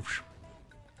move.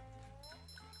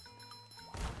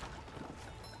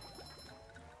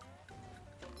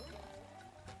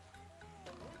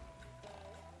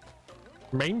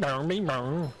 Bing bong, bing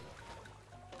bong.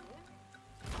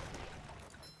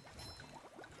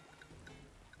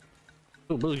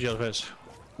 Ooh, blue jellyfish.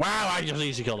 Wow, I just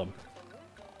easy killed him.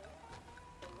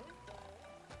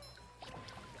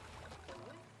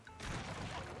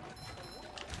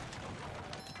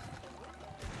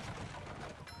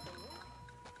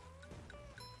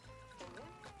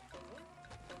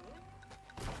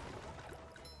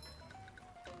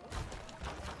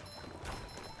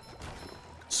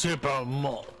 Super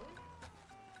Mo.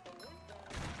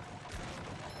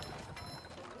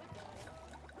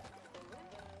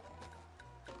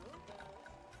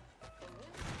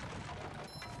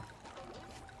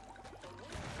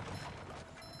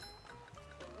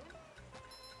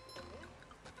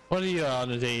 What are you on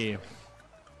today?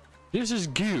 This is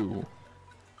goo.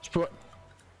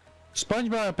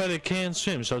 SpongeBob better can't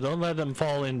swim, so don't let them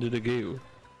fall into the goo.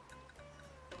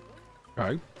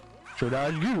 Alright. So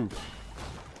that's goo.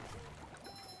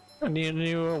 I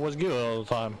knew it was good all the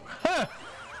time. Ha!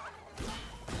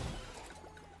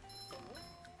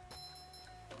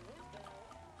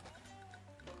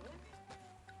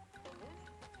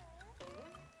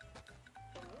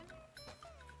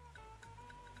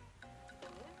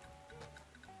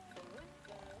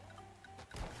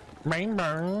 Bang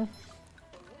bang.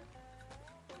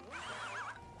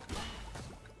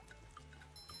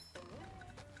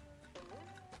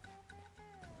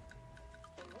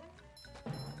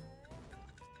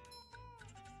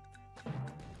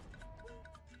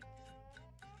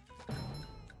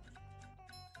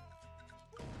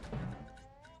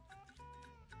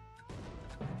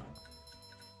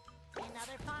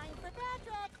 another find for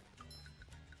Patrick.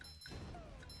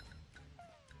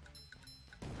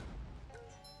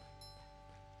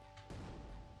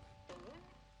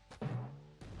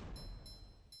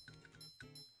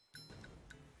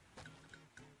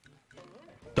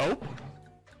 Dope.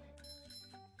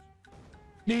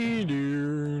 Dude.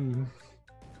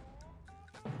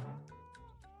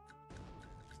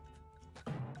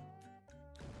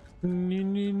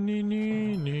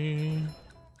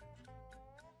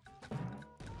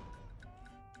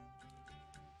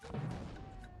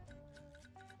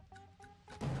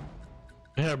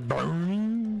 Yeah,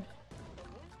 burn.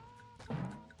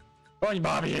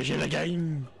 SpongeBob is in the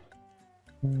game.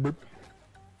 Burp.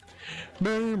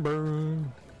 Burn, burn.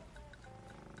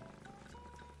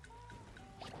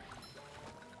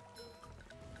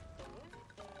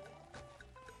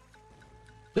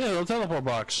 Yeah, little teleport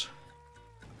box.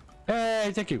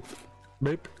 Hey, thank you.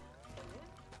 Beep.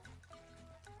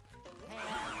 I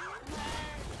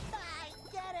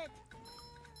get it.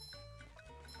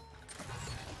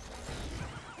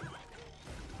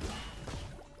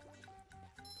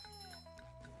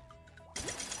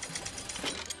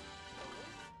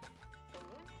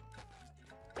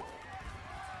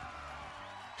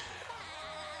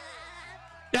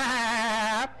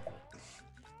 Ah!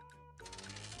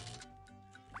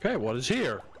 Okay, what is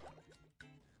here?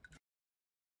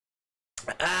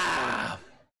 Ah!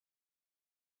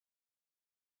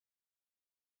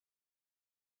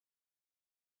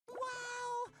 Wow,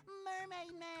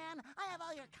 Mermaid Man! I have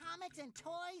all your comics and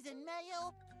toys and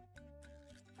mail.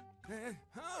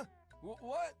 Huh?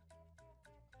 What?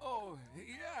 Oh,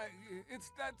 yeah,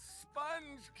 it's that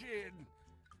Sponge Kid.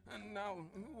 And now,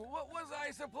 what was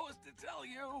I supposed to tell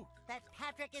you? That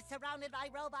Patrick is surrounded by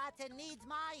robots and needs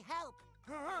my help.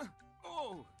 Huh?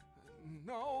 Oh,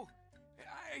 no.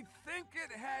 I think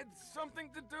it had something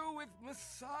to do with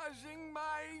massaging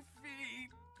my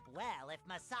feet. Well, if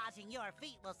massaging your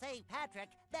feet will save Patrick,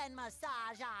 then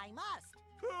massage I must.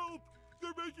 Help!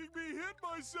 They're making me hit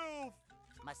myself!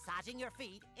 Massaging your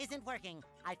feet isn't working.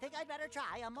 I think I'd better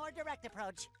try a more direct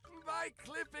approach. By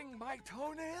clipping my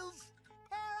toenails?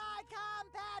 Here I come,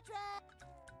 Patrick!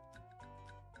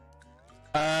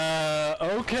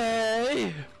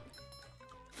 Okay.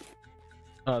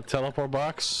 Teleport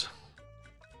box.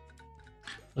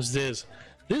 What's this?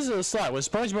 This is a slide. When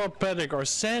SpongeBob, Patrick, or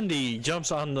Sandy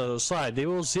jumps on the slide, they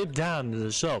will zip down to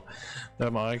the slope at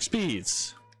harmonic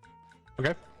speeds.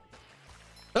 Okay.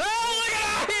 Oh, look at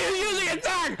that! He's using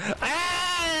attack!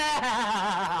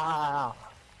 Ah!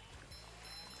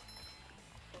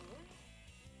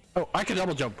 Oh, I can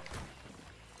double jump.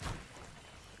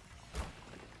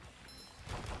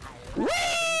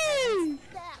 Whee!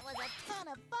 That was a ton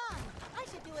of fun. I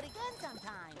should do it again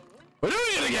sometime. We're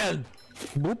doing it again!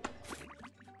 Boop.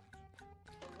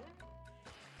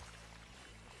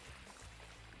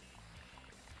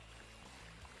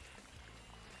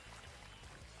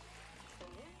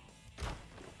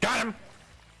 Got him!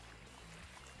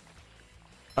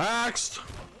 Axed!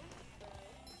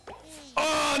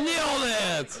 Oh, nailed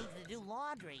it! Needs to do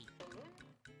laundry.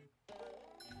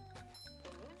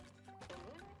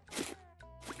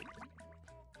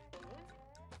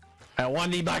 I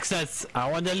want the boxes!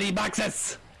 I want the Lee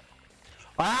boxes!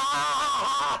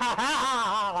 Ah!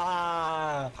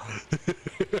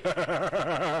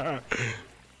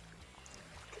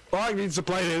 Long needs to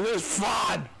play this. This is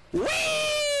fun!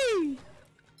 Whee!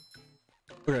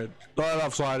 Okay, not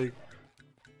enough sliding.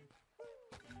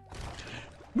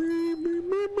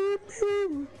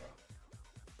 You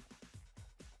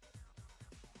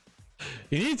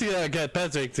need to get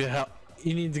Patrick to help.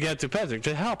 You need to get to Patrick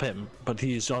to help him, but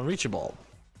he is unreachable.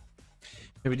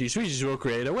 Maybe these creatures will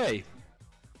create a way.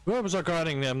 Whoever's are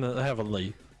guarding them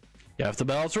heavily. You have to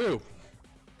battle through.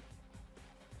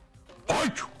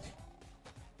 Fight!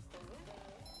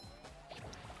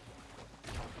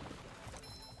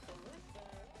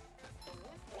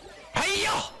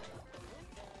 Hey-ya!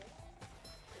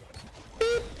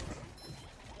 Beep.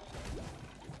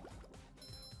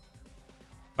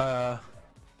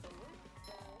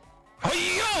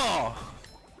 Hey-ya!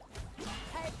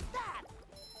 Take that!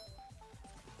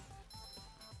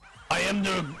 I am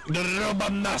the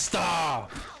robot master! Ah!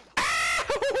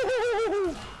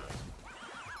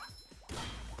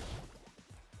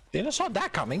 Didn't saw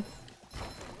that coming.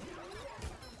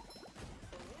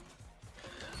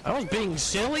 I was being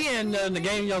silly and the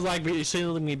game was like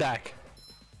sealing me back.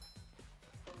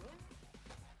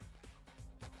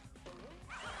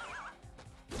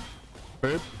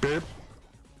 Beep, beep.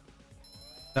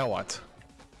 Now what?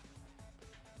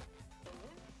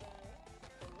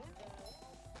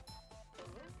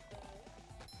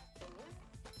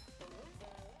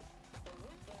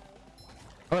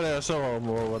 Oh, there's still one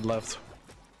more left.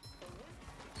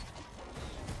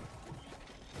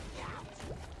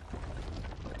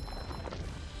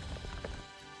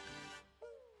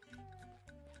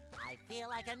 I feel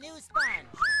like a new sponge.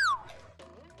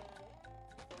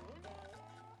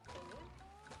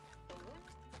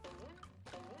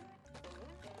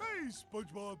 Hey,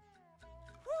 SpongeBob.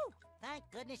 Whew! Thank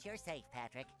goodness you're safe,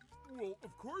 Patrick. Well,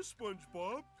 of course,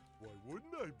 SpongeBob. Why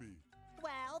wouldn't I be?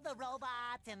 Well, the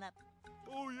robots and the...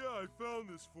 Oh yeah, I found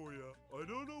this for you. I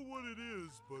don't know what it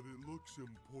is, but it looks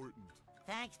important.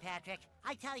 Thanks, Patrick.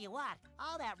 I tell you what,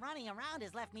 all that running around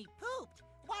has left me pooped.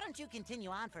 Why don't you continue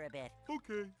on for a bit?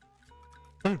 Okay.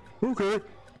 Okay.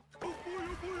 Oh boy,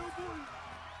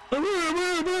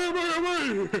 oh boy, oh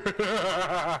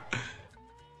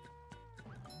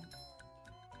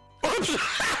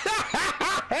boy.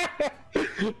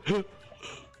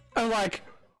 I'm like,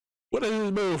 what is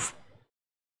this move?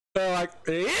 They're like,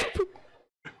 yep!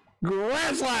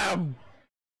 Grand slam!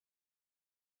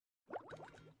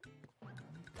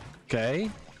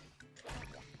 Okay.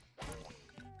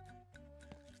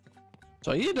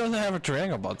 So he doesn't have a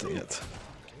triangle button yet.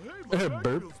 Hey, my back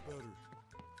Burp. feels better.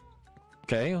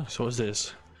 Okay, so what's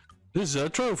this? This is a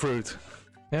throw fruit.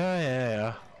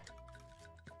 Yeah.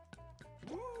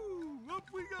 Woo! Up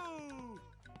we go!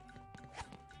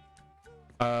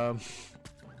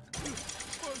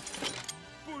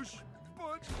 Push,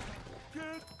 but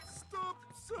can't stop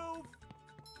self.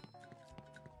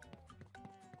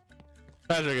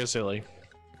 Patrick is silly.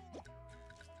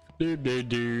 Do.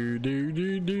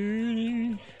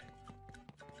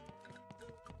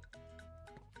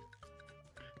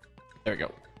 There we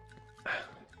go.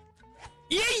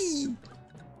 Yay!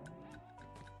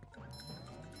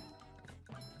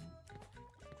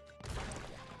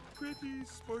 Pretty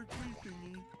sparkly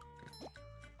thingy.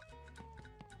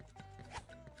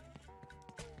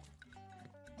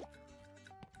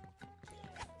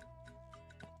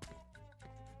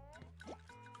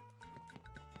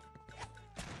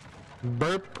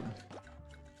 Burp.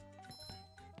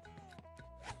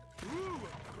 Ooh,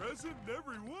 a present in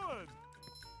every one.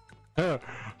 A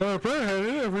present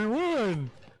in every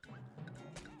one.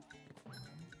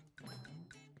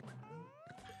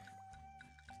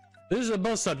 This is a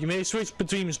bus stop. You may switch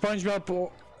between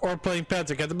SpongeBob or playing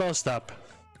Patrick at the bus stop.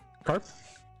 Carp?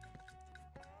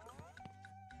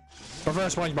 Prefer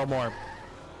SpongeBob more.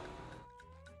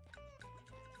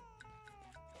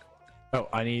 Oh,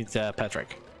 I need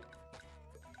Patrick.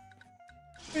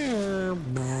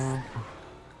 Come on.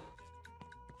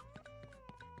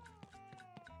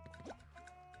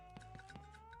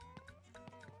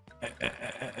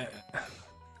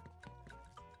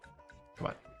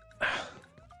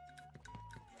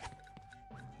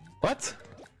 What?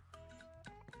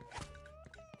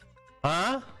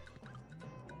 Huh?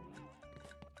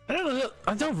 I don't know.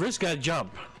 I don't risk that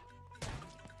jump.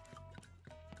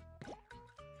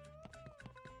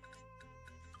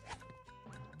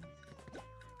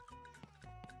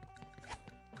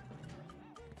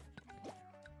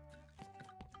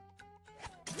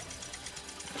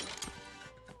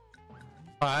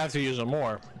 I have to use them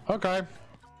more. Okay.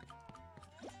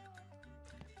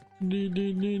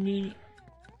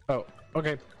 Oh,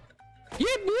 okay.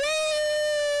 Yep.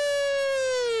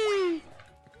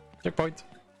 Checkpoint.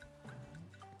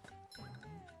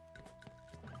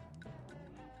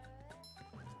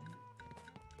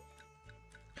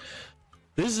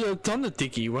 This is a thunder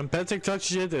tiki. When Patrick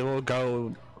touches it, it will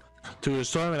go to a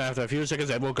storm, and after a few seconds,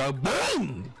 it will go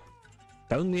boom.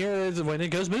 Don't hear it when it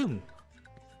goes boom.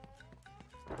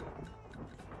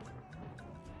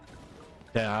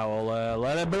 Then I will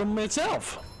let it boom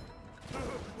itself.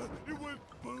 It went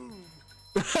boom.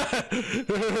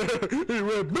 It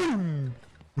went boom.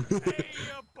 Hey,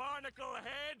 you barnacle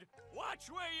head! Watch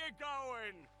where you're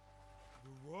going!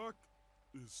 The rock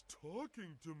is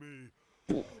talking to me.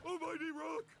 Almighty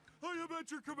rock, I am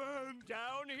at your command.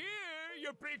 Down here,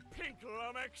 you big pink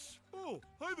lummox! Oh,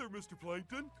 hi there, Mr.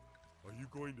 Plankton. Are you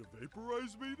going to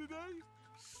vaporize me today?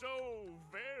 So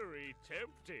very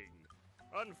tempting.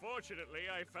 Unfortunately,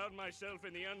 I found myself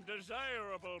in the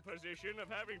undesirable position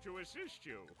of having to assist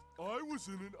you. I was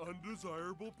in an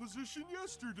undesirable position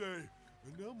yesterday,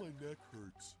 and now my neck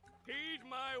hurts. Heed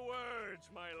my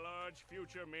words, my large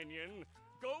future minion.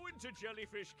 Go into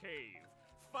Jellyfish Cave.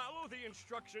 Follow the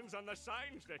instructions on the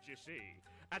signs that you see.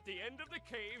 At the end of the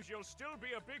caves, you'll still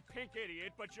be a big pink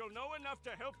idiot, but you'll know enough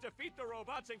to help defeat the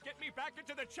robots and get me back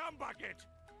into the chum bucket.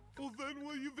 Well, then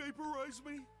will you vaporize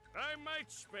me? I might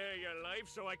spare your life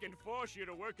so I can force you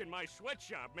to work in my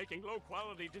sweatshop making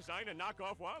low-quality design and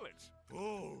knockoff wallets.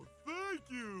 Oh, thank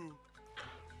you.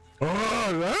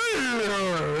 Oh,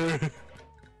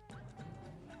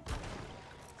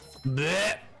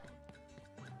 Blech.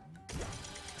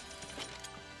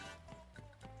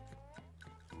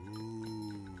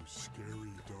 Ooh,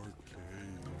 scary dark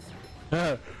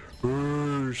cave.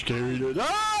 Ooh, scary.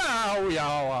 Oh,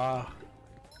 y'all.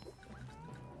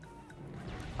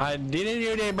 I didn't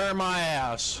know they burned my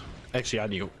ass. Actually, I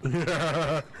knew.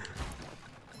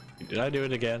 Did I do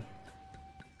it again?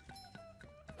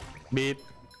 Beep.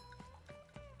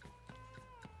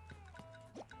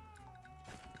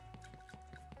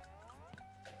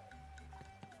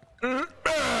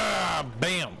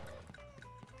 Bam.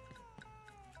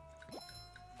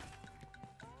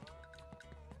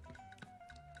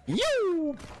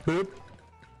 You. Boop.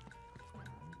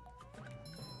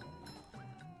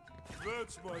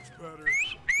 That's much better.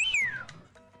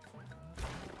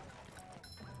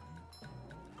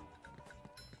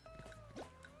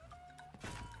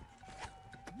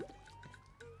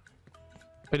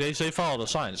 But they say follow the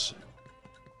signs.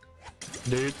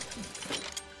 Dude.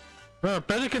 Well,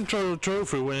 better can throw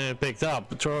through when it picked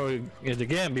up, throw it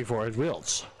again before it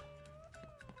wilts.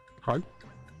 Right?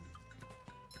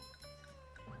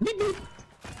 Beep beep.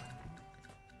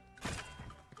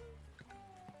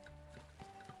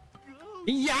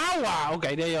 Yowa!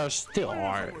 Okay, they are still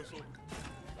hard.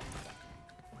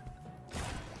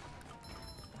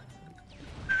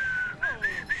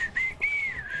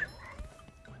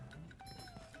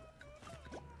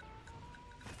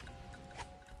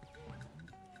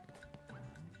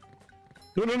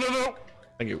 No, no, no, no!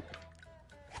 Thank you.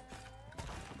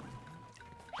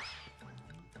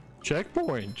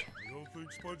 Checkpoint. I don't think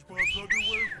SpongeBob's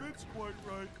underwear fits quite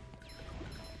right.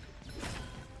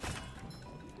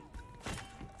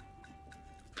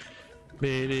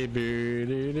 Bitty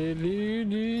bitty dee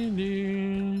dee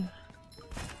dee.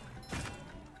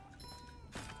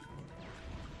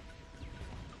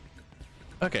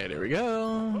 Okay, there we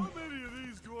go. How many of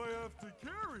these do I have to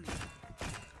carry?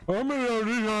 How many of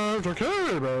these I have to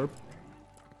carry, babe?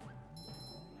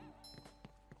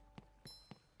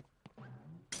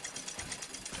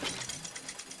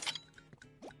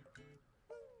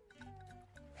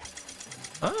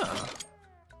 Ah.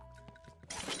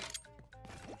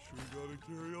 Sure gotta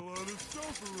carry a lot of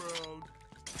stuff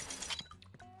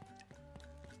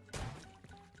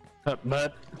around.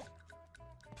 But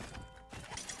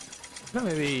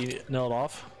maybe nailed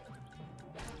off.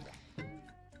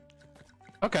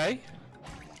 Okay.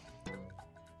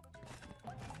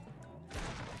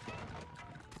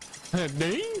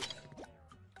 Ding.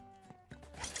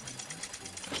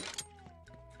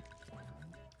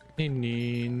 Nee,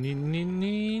 nee, nee, nee,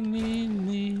 nee, nee,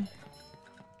 nee.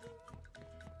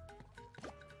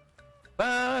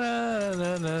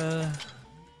 Ba-da-da-da.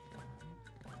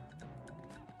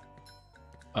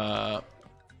 Oh,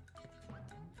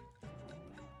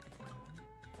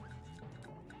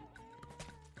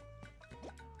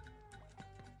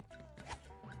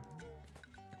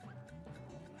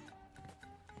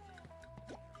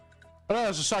 no,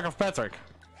 it's a sack of Patrick.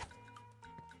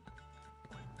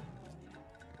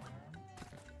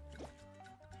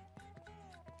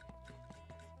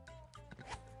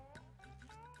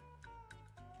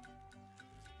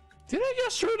 Did I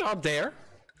just throw it up there?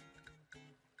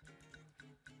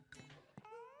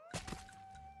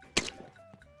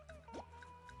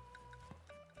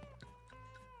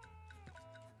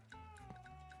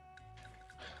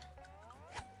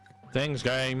 Thanks,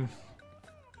 game.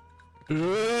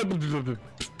 This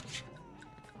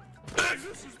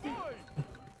is mine!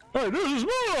 Hey, this is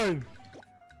mine!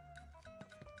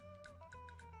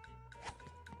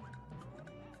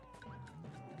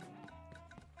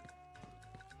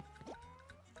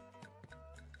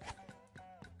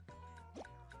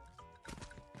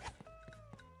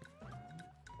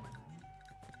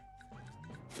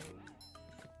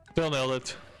 Still nailed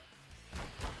it.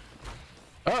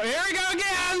 Oh, here we go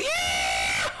again!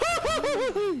 Yeah!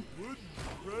 Wooden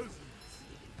presents.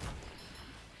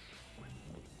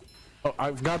 Oh,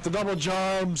 I've got the double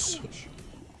jumps.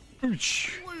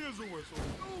 Ouch. Why is a whistle?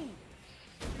 Oh!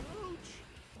 Ouch!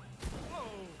 Oh,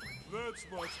 that's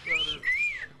much better.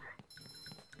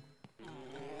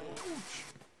 Ouch!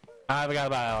 I forgot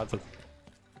about it.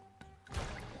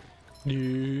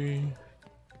 Yeah.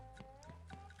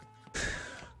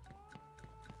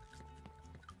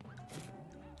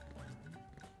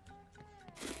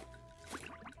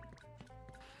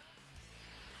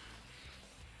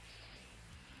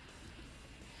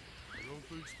 I don't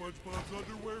think SpongeBob's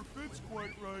underwear fits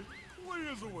quite right. Why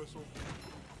is a whistle?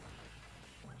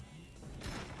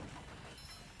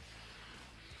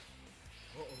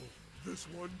 Uh-oh, this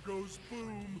one goes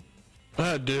boom.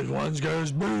 This one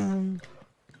goes boom.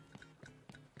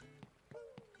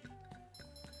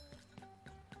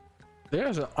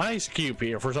 There's an ice cube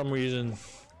here for some reason.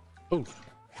 Oh.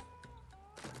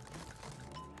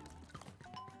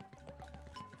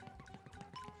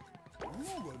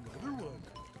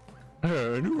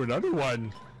 Ooh, another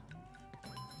one.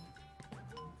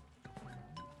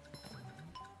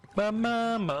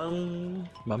 Another one.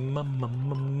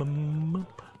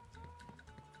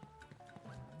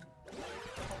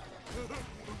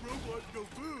 A robot go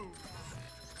boom.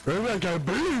 Robot go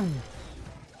boom.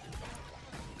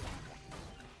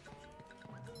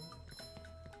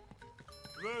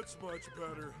 That's much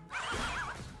better.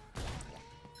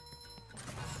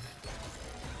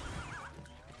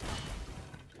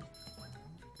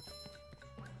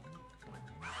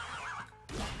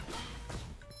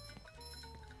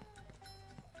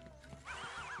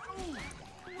 Oh,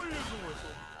 where's the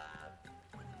whistle?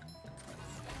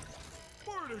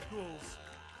 Barnacles.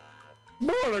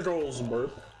 Barnacles,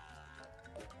 bird.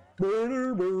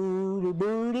 Bird, bird,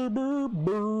 bird, bird,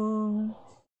 bird.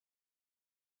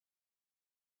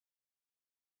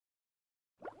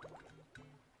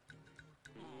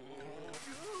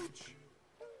 Ouch.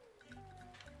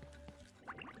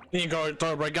 Need to go to the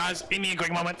toilet break, guys. Give me a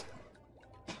quick moment.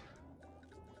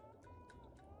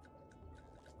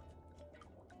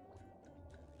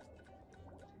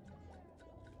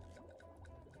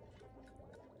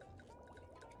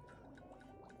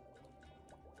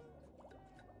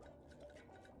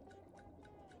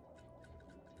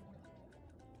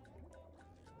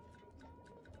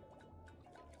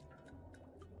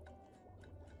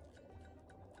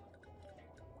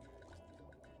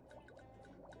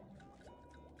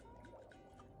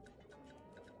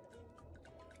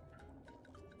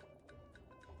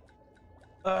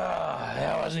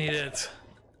 That wasn't it.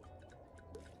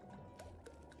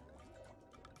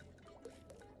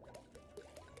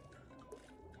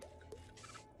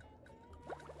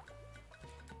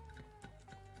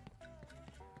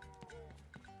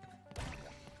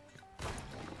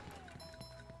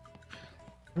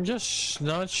 I'm just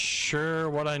not sure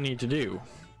what I need to do.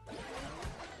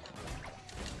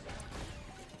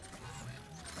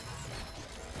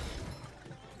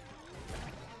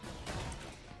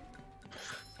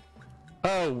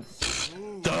 Oh,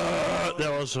 duh,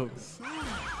 that was a... So tiny.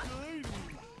 I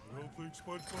don't think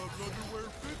SpongeBob's underwear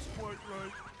fits quite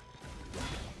right.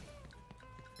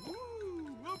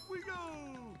 Woo! Up we go!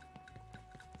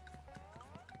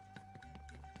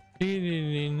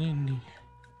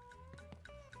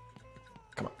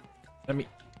 Come on, let me...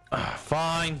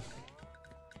 fine.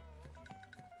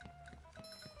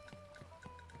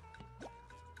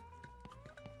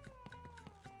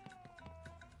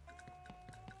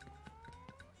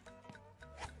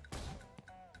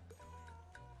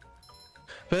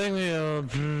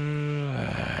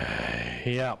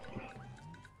 Yeah.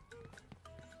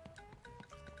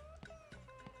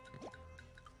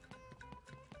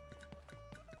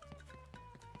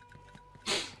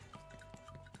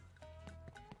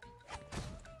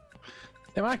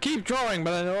 They might keep drawing,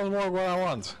 but I know more what I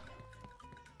want.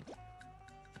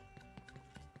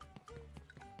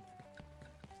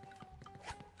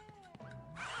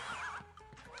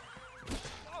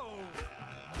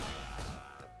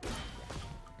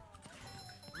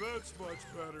 That's much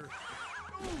better.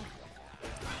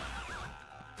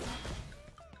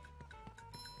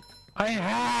 I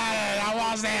had it! I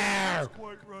was there! That's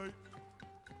quite right.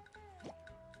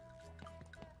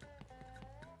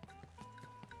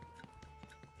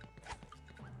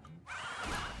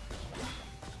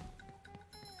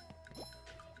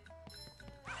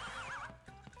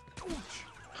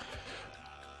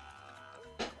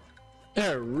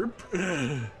 Yeah, rip.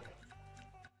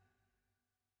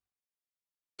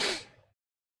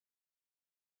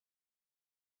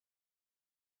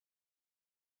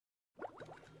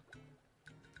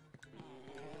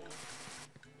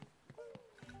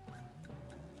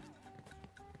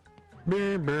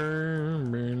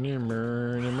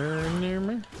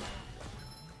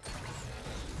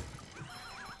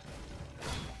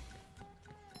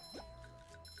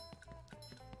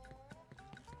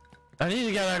 I need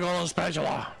to get a golden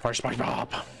spatula for SpongeBob.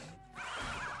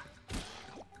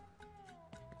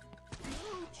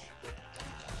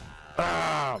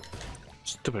 Ah,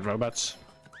 stupid robots.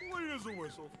 Where's the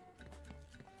whistle?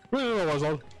 Where's the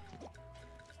whistle?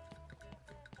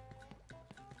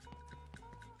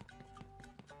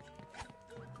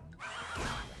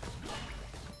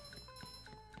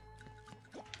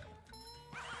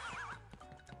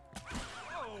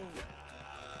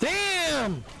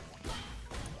 Damn!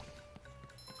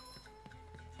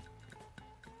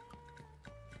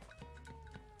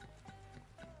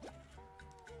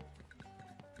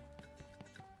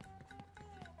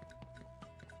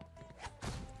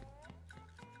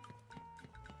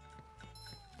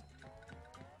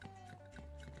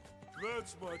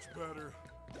 That's much better.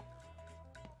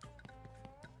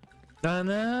 Na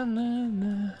na na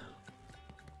na.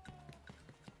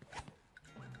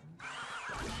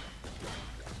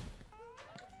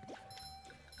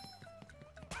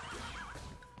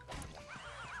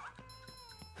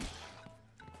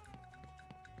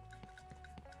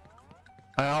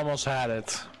 I almost had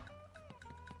it.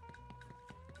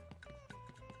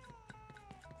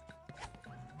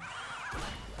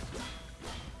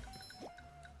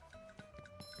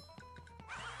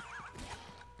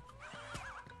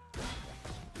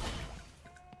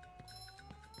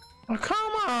 Oh,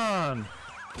 come on!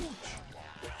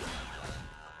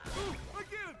 Oh,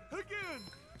 again!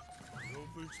 I don't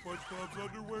think SpongeBob's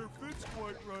underwear fits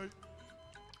quite right.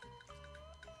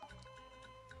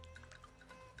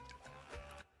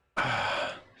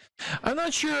 I'm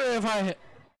not sure if I'm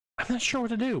not sure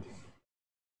what to do.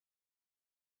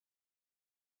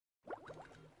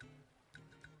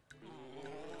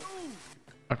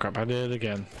 Oh crap, I did it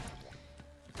again.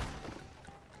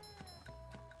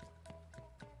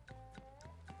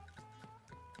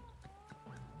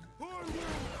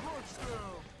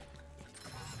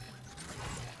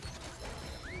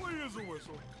 Here's a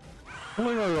whistle.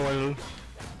 Oh,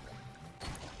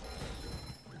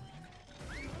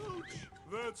 Ouch!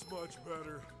 That's much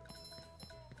better.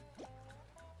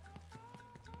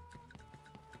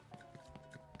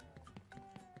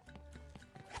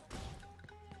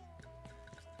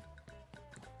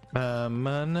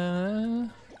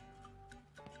 Mana.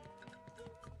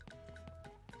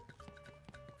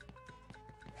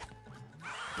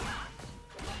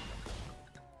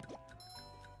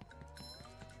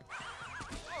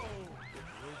 I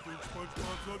don't think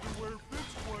SpongeBob's underwear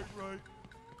fits quite right.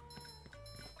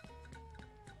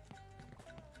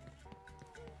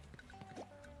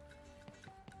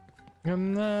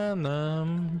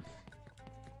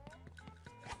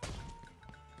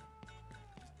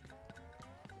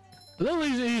 A little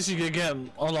easy to get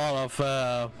a lot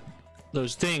of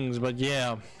those things, but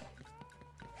yeah.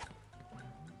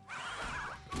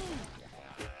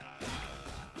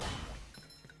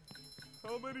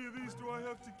 How many of these do I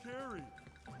have to carry?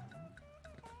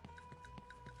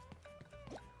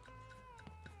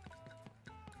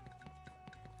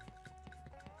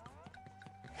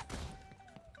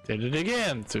 Did it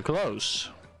again, too close.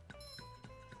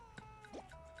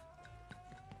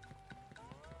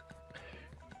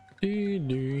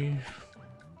 Dee.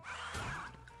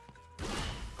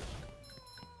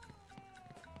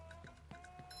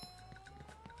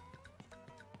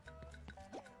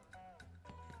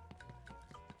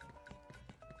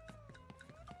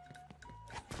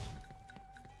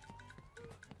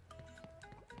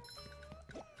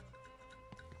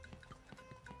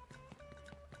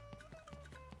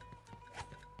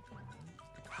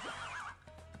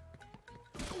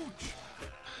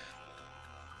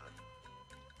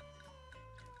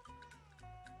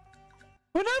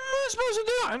 What am I supposed to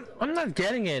do? I'm not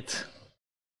getting it.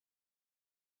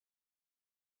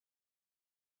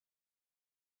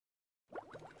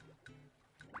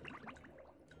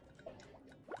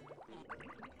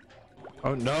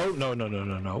 Oh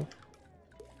no.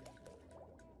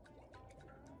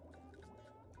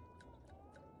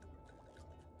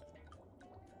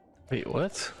 Wait,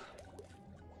 what?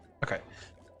 Okay.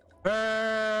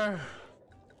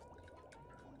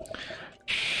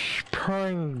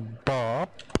 SpongeBob.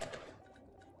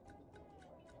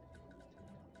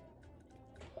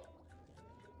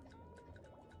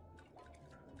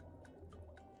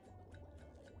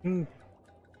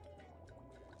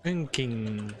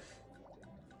 Thinking.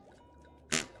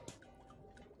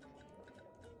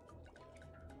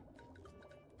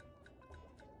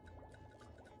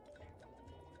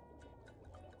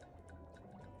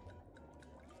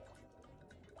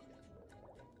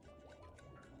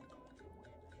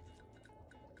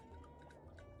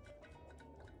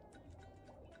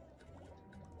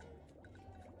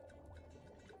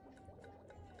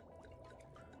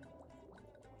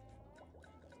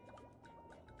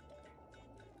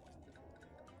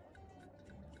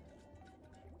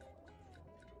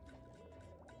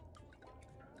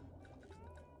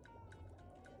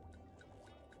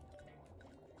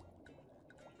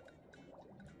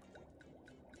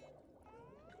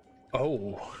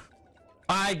 Oh,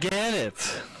 I get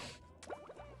it.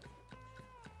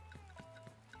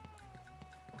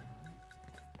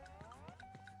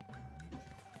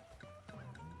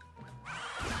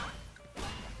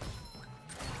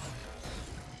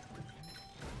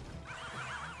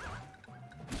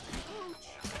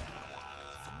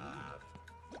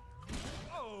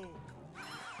 Oh!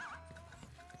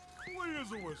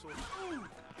 Where's a whistle? Ooh.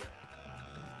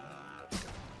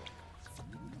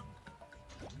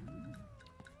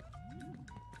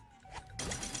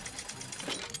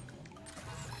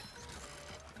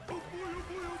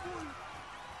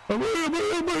 That's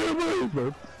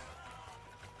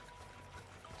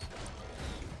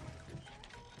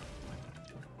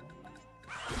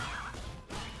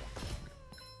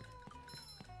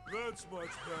much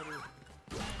better.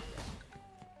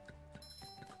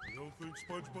 I don't think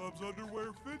SpongeBob's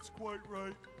underwear fits quite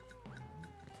right.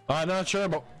 I'm not sure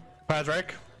about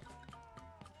Patrick.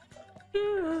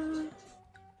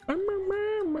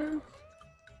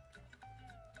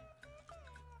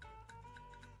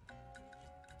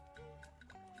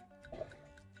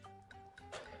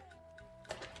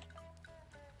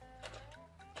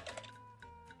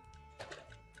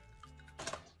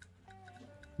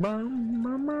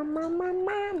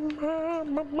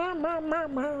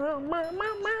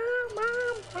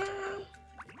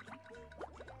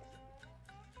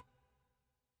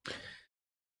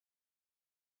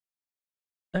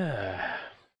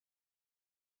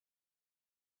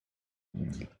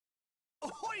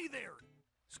 Ahoy there!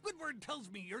 Squidward tells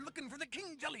me you're looking for the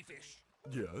king jellyfish.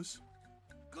 Yes.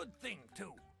 Good thing,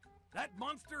 too. That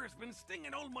monster has been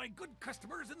stinging all my good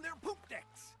customers in their poop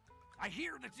decks. I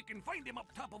hear that you can find him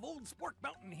up top of Old Spork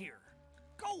Mountain here.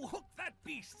 Go hook that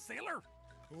beast, sailor!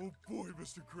 Oh boy,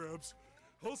 Mr. Krabs.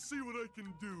 I'll see what I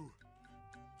can do.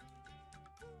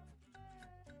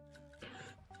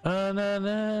 Na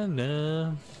na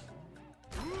na.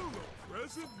 Ooh, a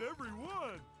present in every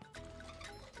one.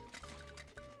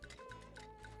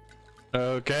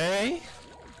 Okay.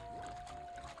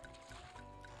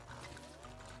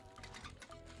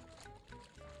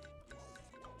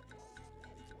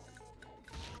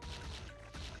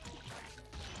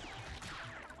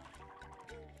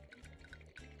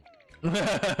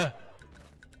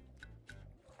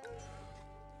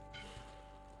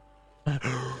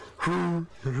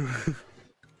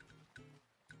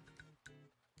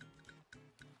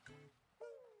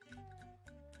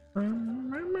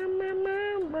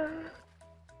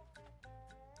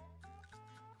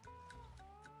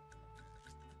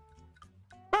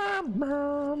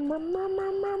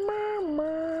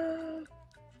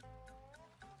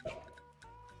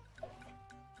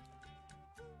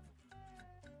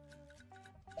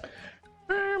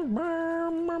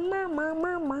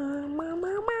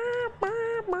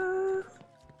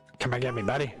 Come and get me,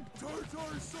 buddy.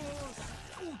 Tartar sauce.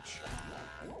 Ouch.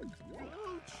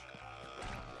 Ouch.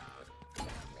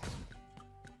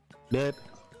 Dip.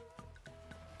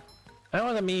 I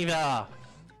want a Miva.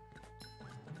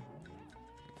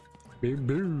 Big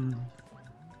boo.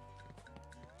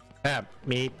 Ah,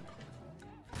 meat.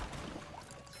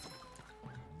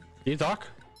 You talk?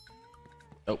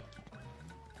 Nope.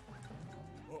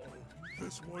 Uh-oh.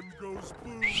 This one goes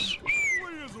boom.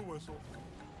 Clear as a whistle.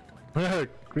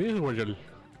 Green whistle.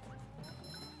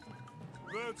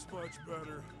 That's much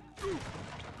better. Ooh.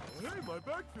 Hey, my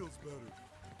back feels better.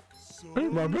 So Hey,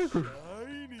 my back feels-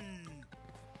 shiny.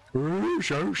 Ooh,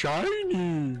 so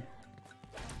shiny.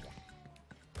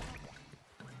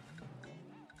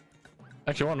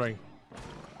 Actually wondering.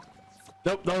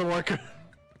 Nope, doesn't work.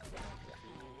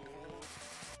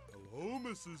 Hello,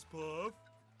 Mrs. Puff.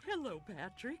 Hello,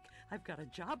 Patrick. I've got a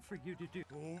job for you to do.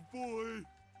 Oh boy.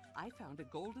 I found a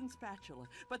golden spatula,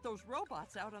 but those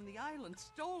robots out on the island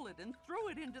stole it and threw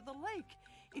it into the lake.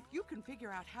 If you can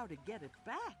figure out how to get it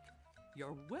back,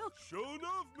 you're welcome. Show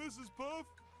enough, Mrs. Puff.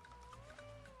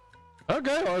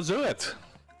 Okay, let's do it.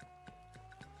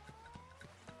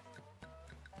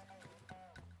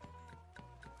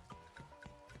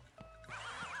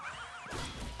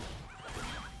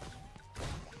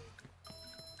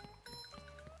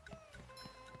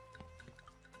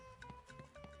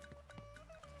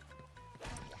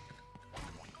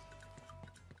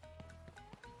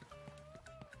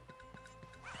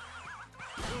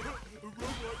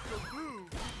 Robot kaboom.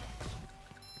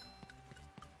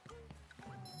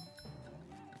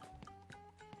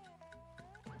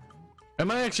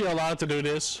 Am I actually allowed to do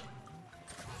this?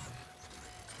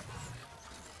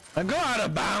 I go out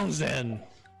of bounds then.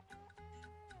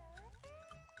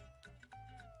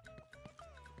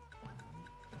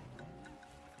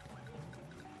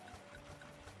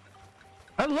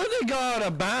 I literally go out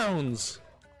of bounds.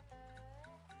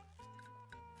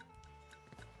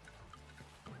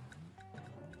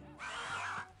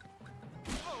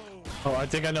 Oh, I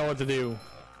think I know what to do.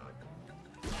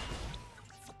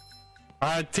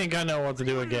 I think I know what to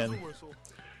do again.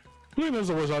 Clean as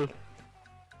a whistle.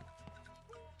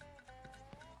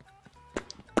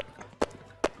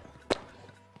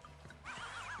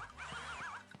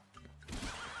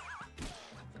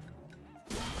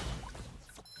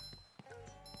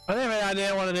 I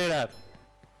didn't want to do that.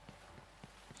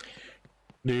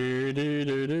 Do do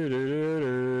do do do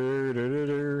do do do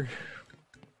do.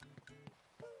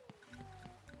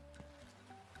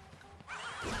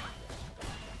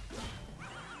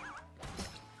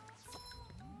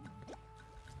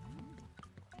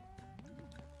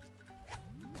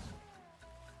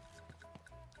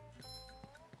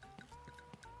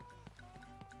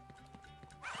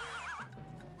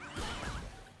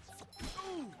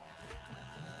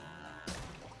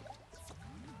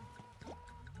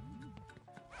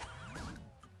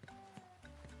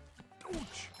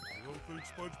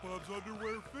 SpongeBob's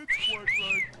underwear fits quite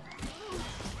right.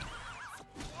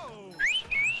 Whoa!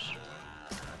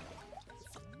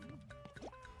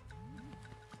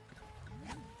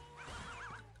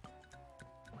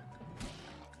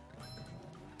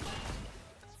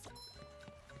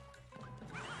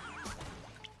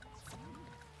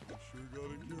 Sure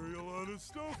gotta carry a lot of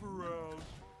stuff around.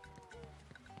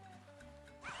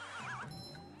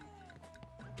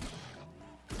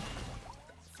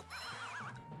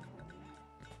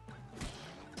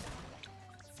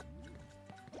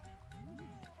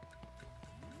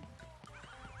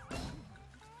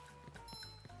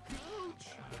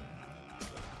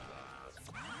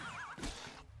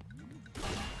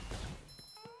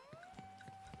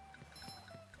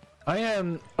 I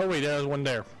am. Oh wait, there's one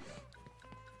there.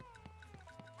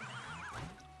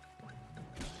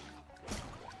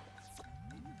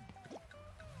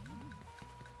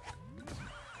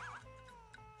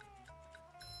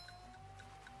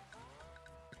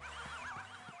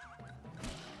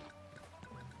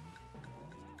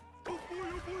 Oh boy,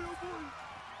 oh boy, oh boy!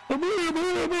 Oh boy, oh boy,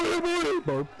 oh boy, oh boy, oh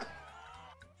boy.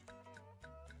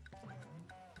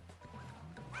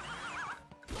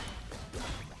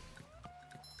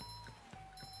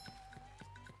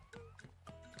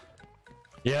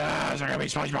 Yes, I'm gonna be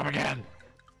SpongeBob again.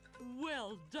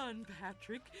 Well done,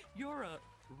 Patrick. You're a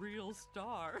real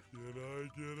star. Can I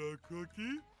get a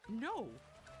cookie? No.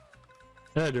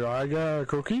 Yeah, do I get a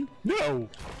cookie? No.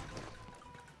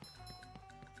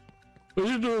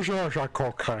 You do a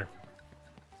cookie.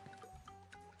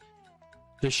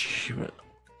 This.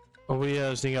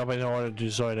 We sneak up in order to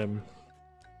destroy them.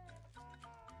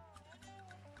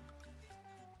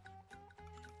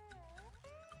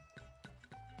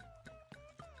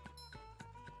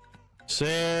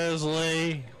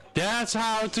 Seriously, that's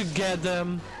how to get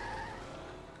them.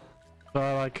 So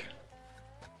I like.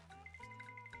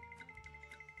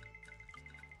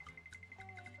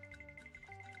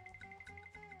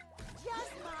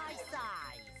 Just my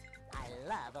size. I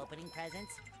love opening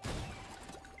presents.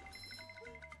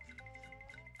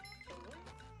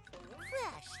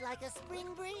 Fresh like a spring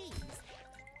breeze.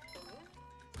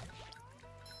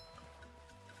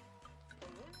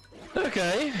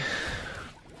 Okay.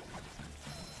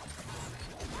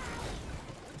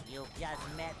 You just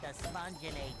met the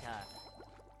Sponginator.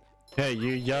 Hey,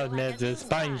 you just met the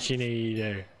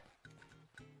Sponginator.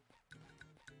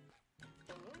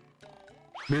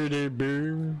 Booty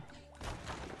boom.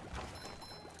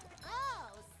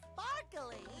 Oh,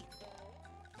 sparkly.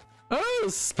 Oh,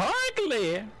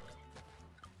 sparkly.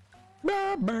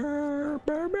 Burr, burr,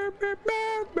 burr, burr, burr,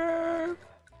 burr, burr.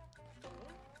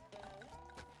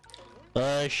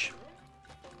 Push.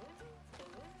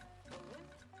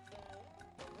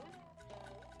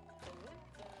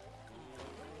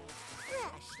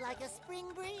 Fresh like a spring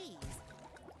breeze.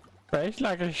 Fresh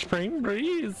like a spring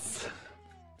breeze.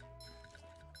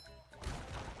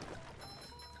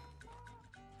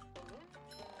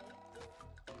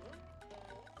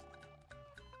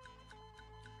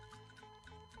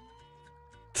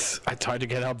 I tried to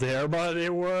get up there, but it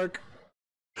didn't work.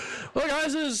 Well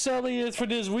guys, this is sadly it for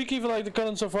this week. If you like the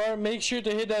content so far, make sure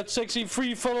to hit that sexy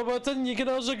free follow button. You can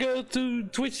also go to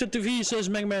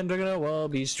twitch.tv/MegaDragonoid where I'll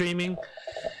be streaming.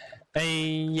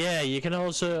 And yeah, you can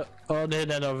also hit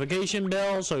that notification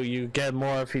bell so you get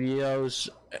more videos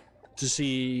to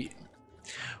see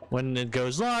when it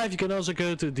goes live. You can also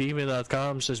go to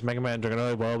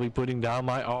dmail.com/MegaDragonoid where I'll be putting down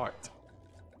my art.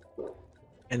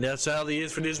 And that's sadly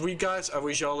it for this week, guys. I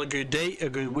wish you all a good day, a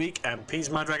good week, and peace,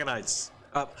 my Dragonites.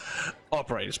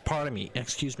 Operators, pardon me,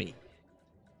 excuse me.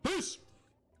 Peace!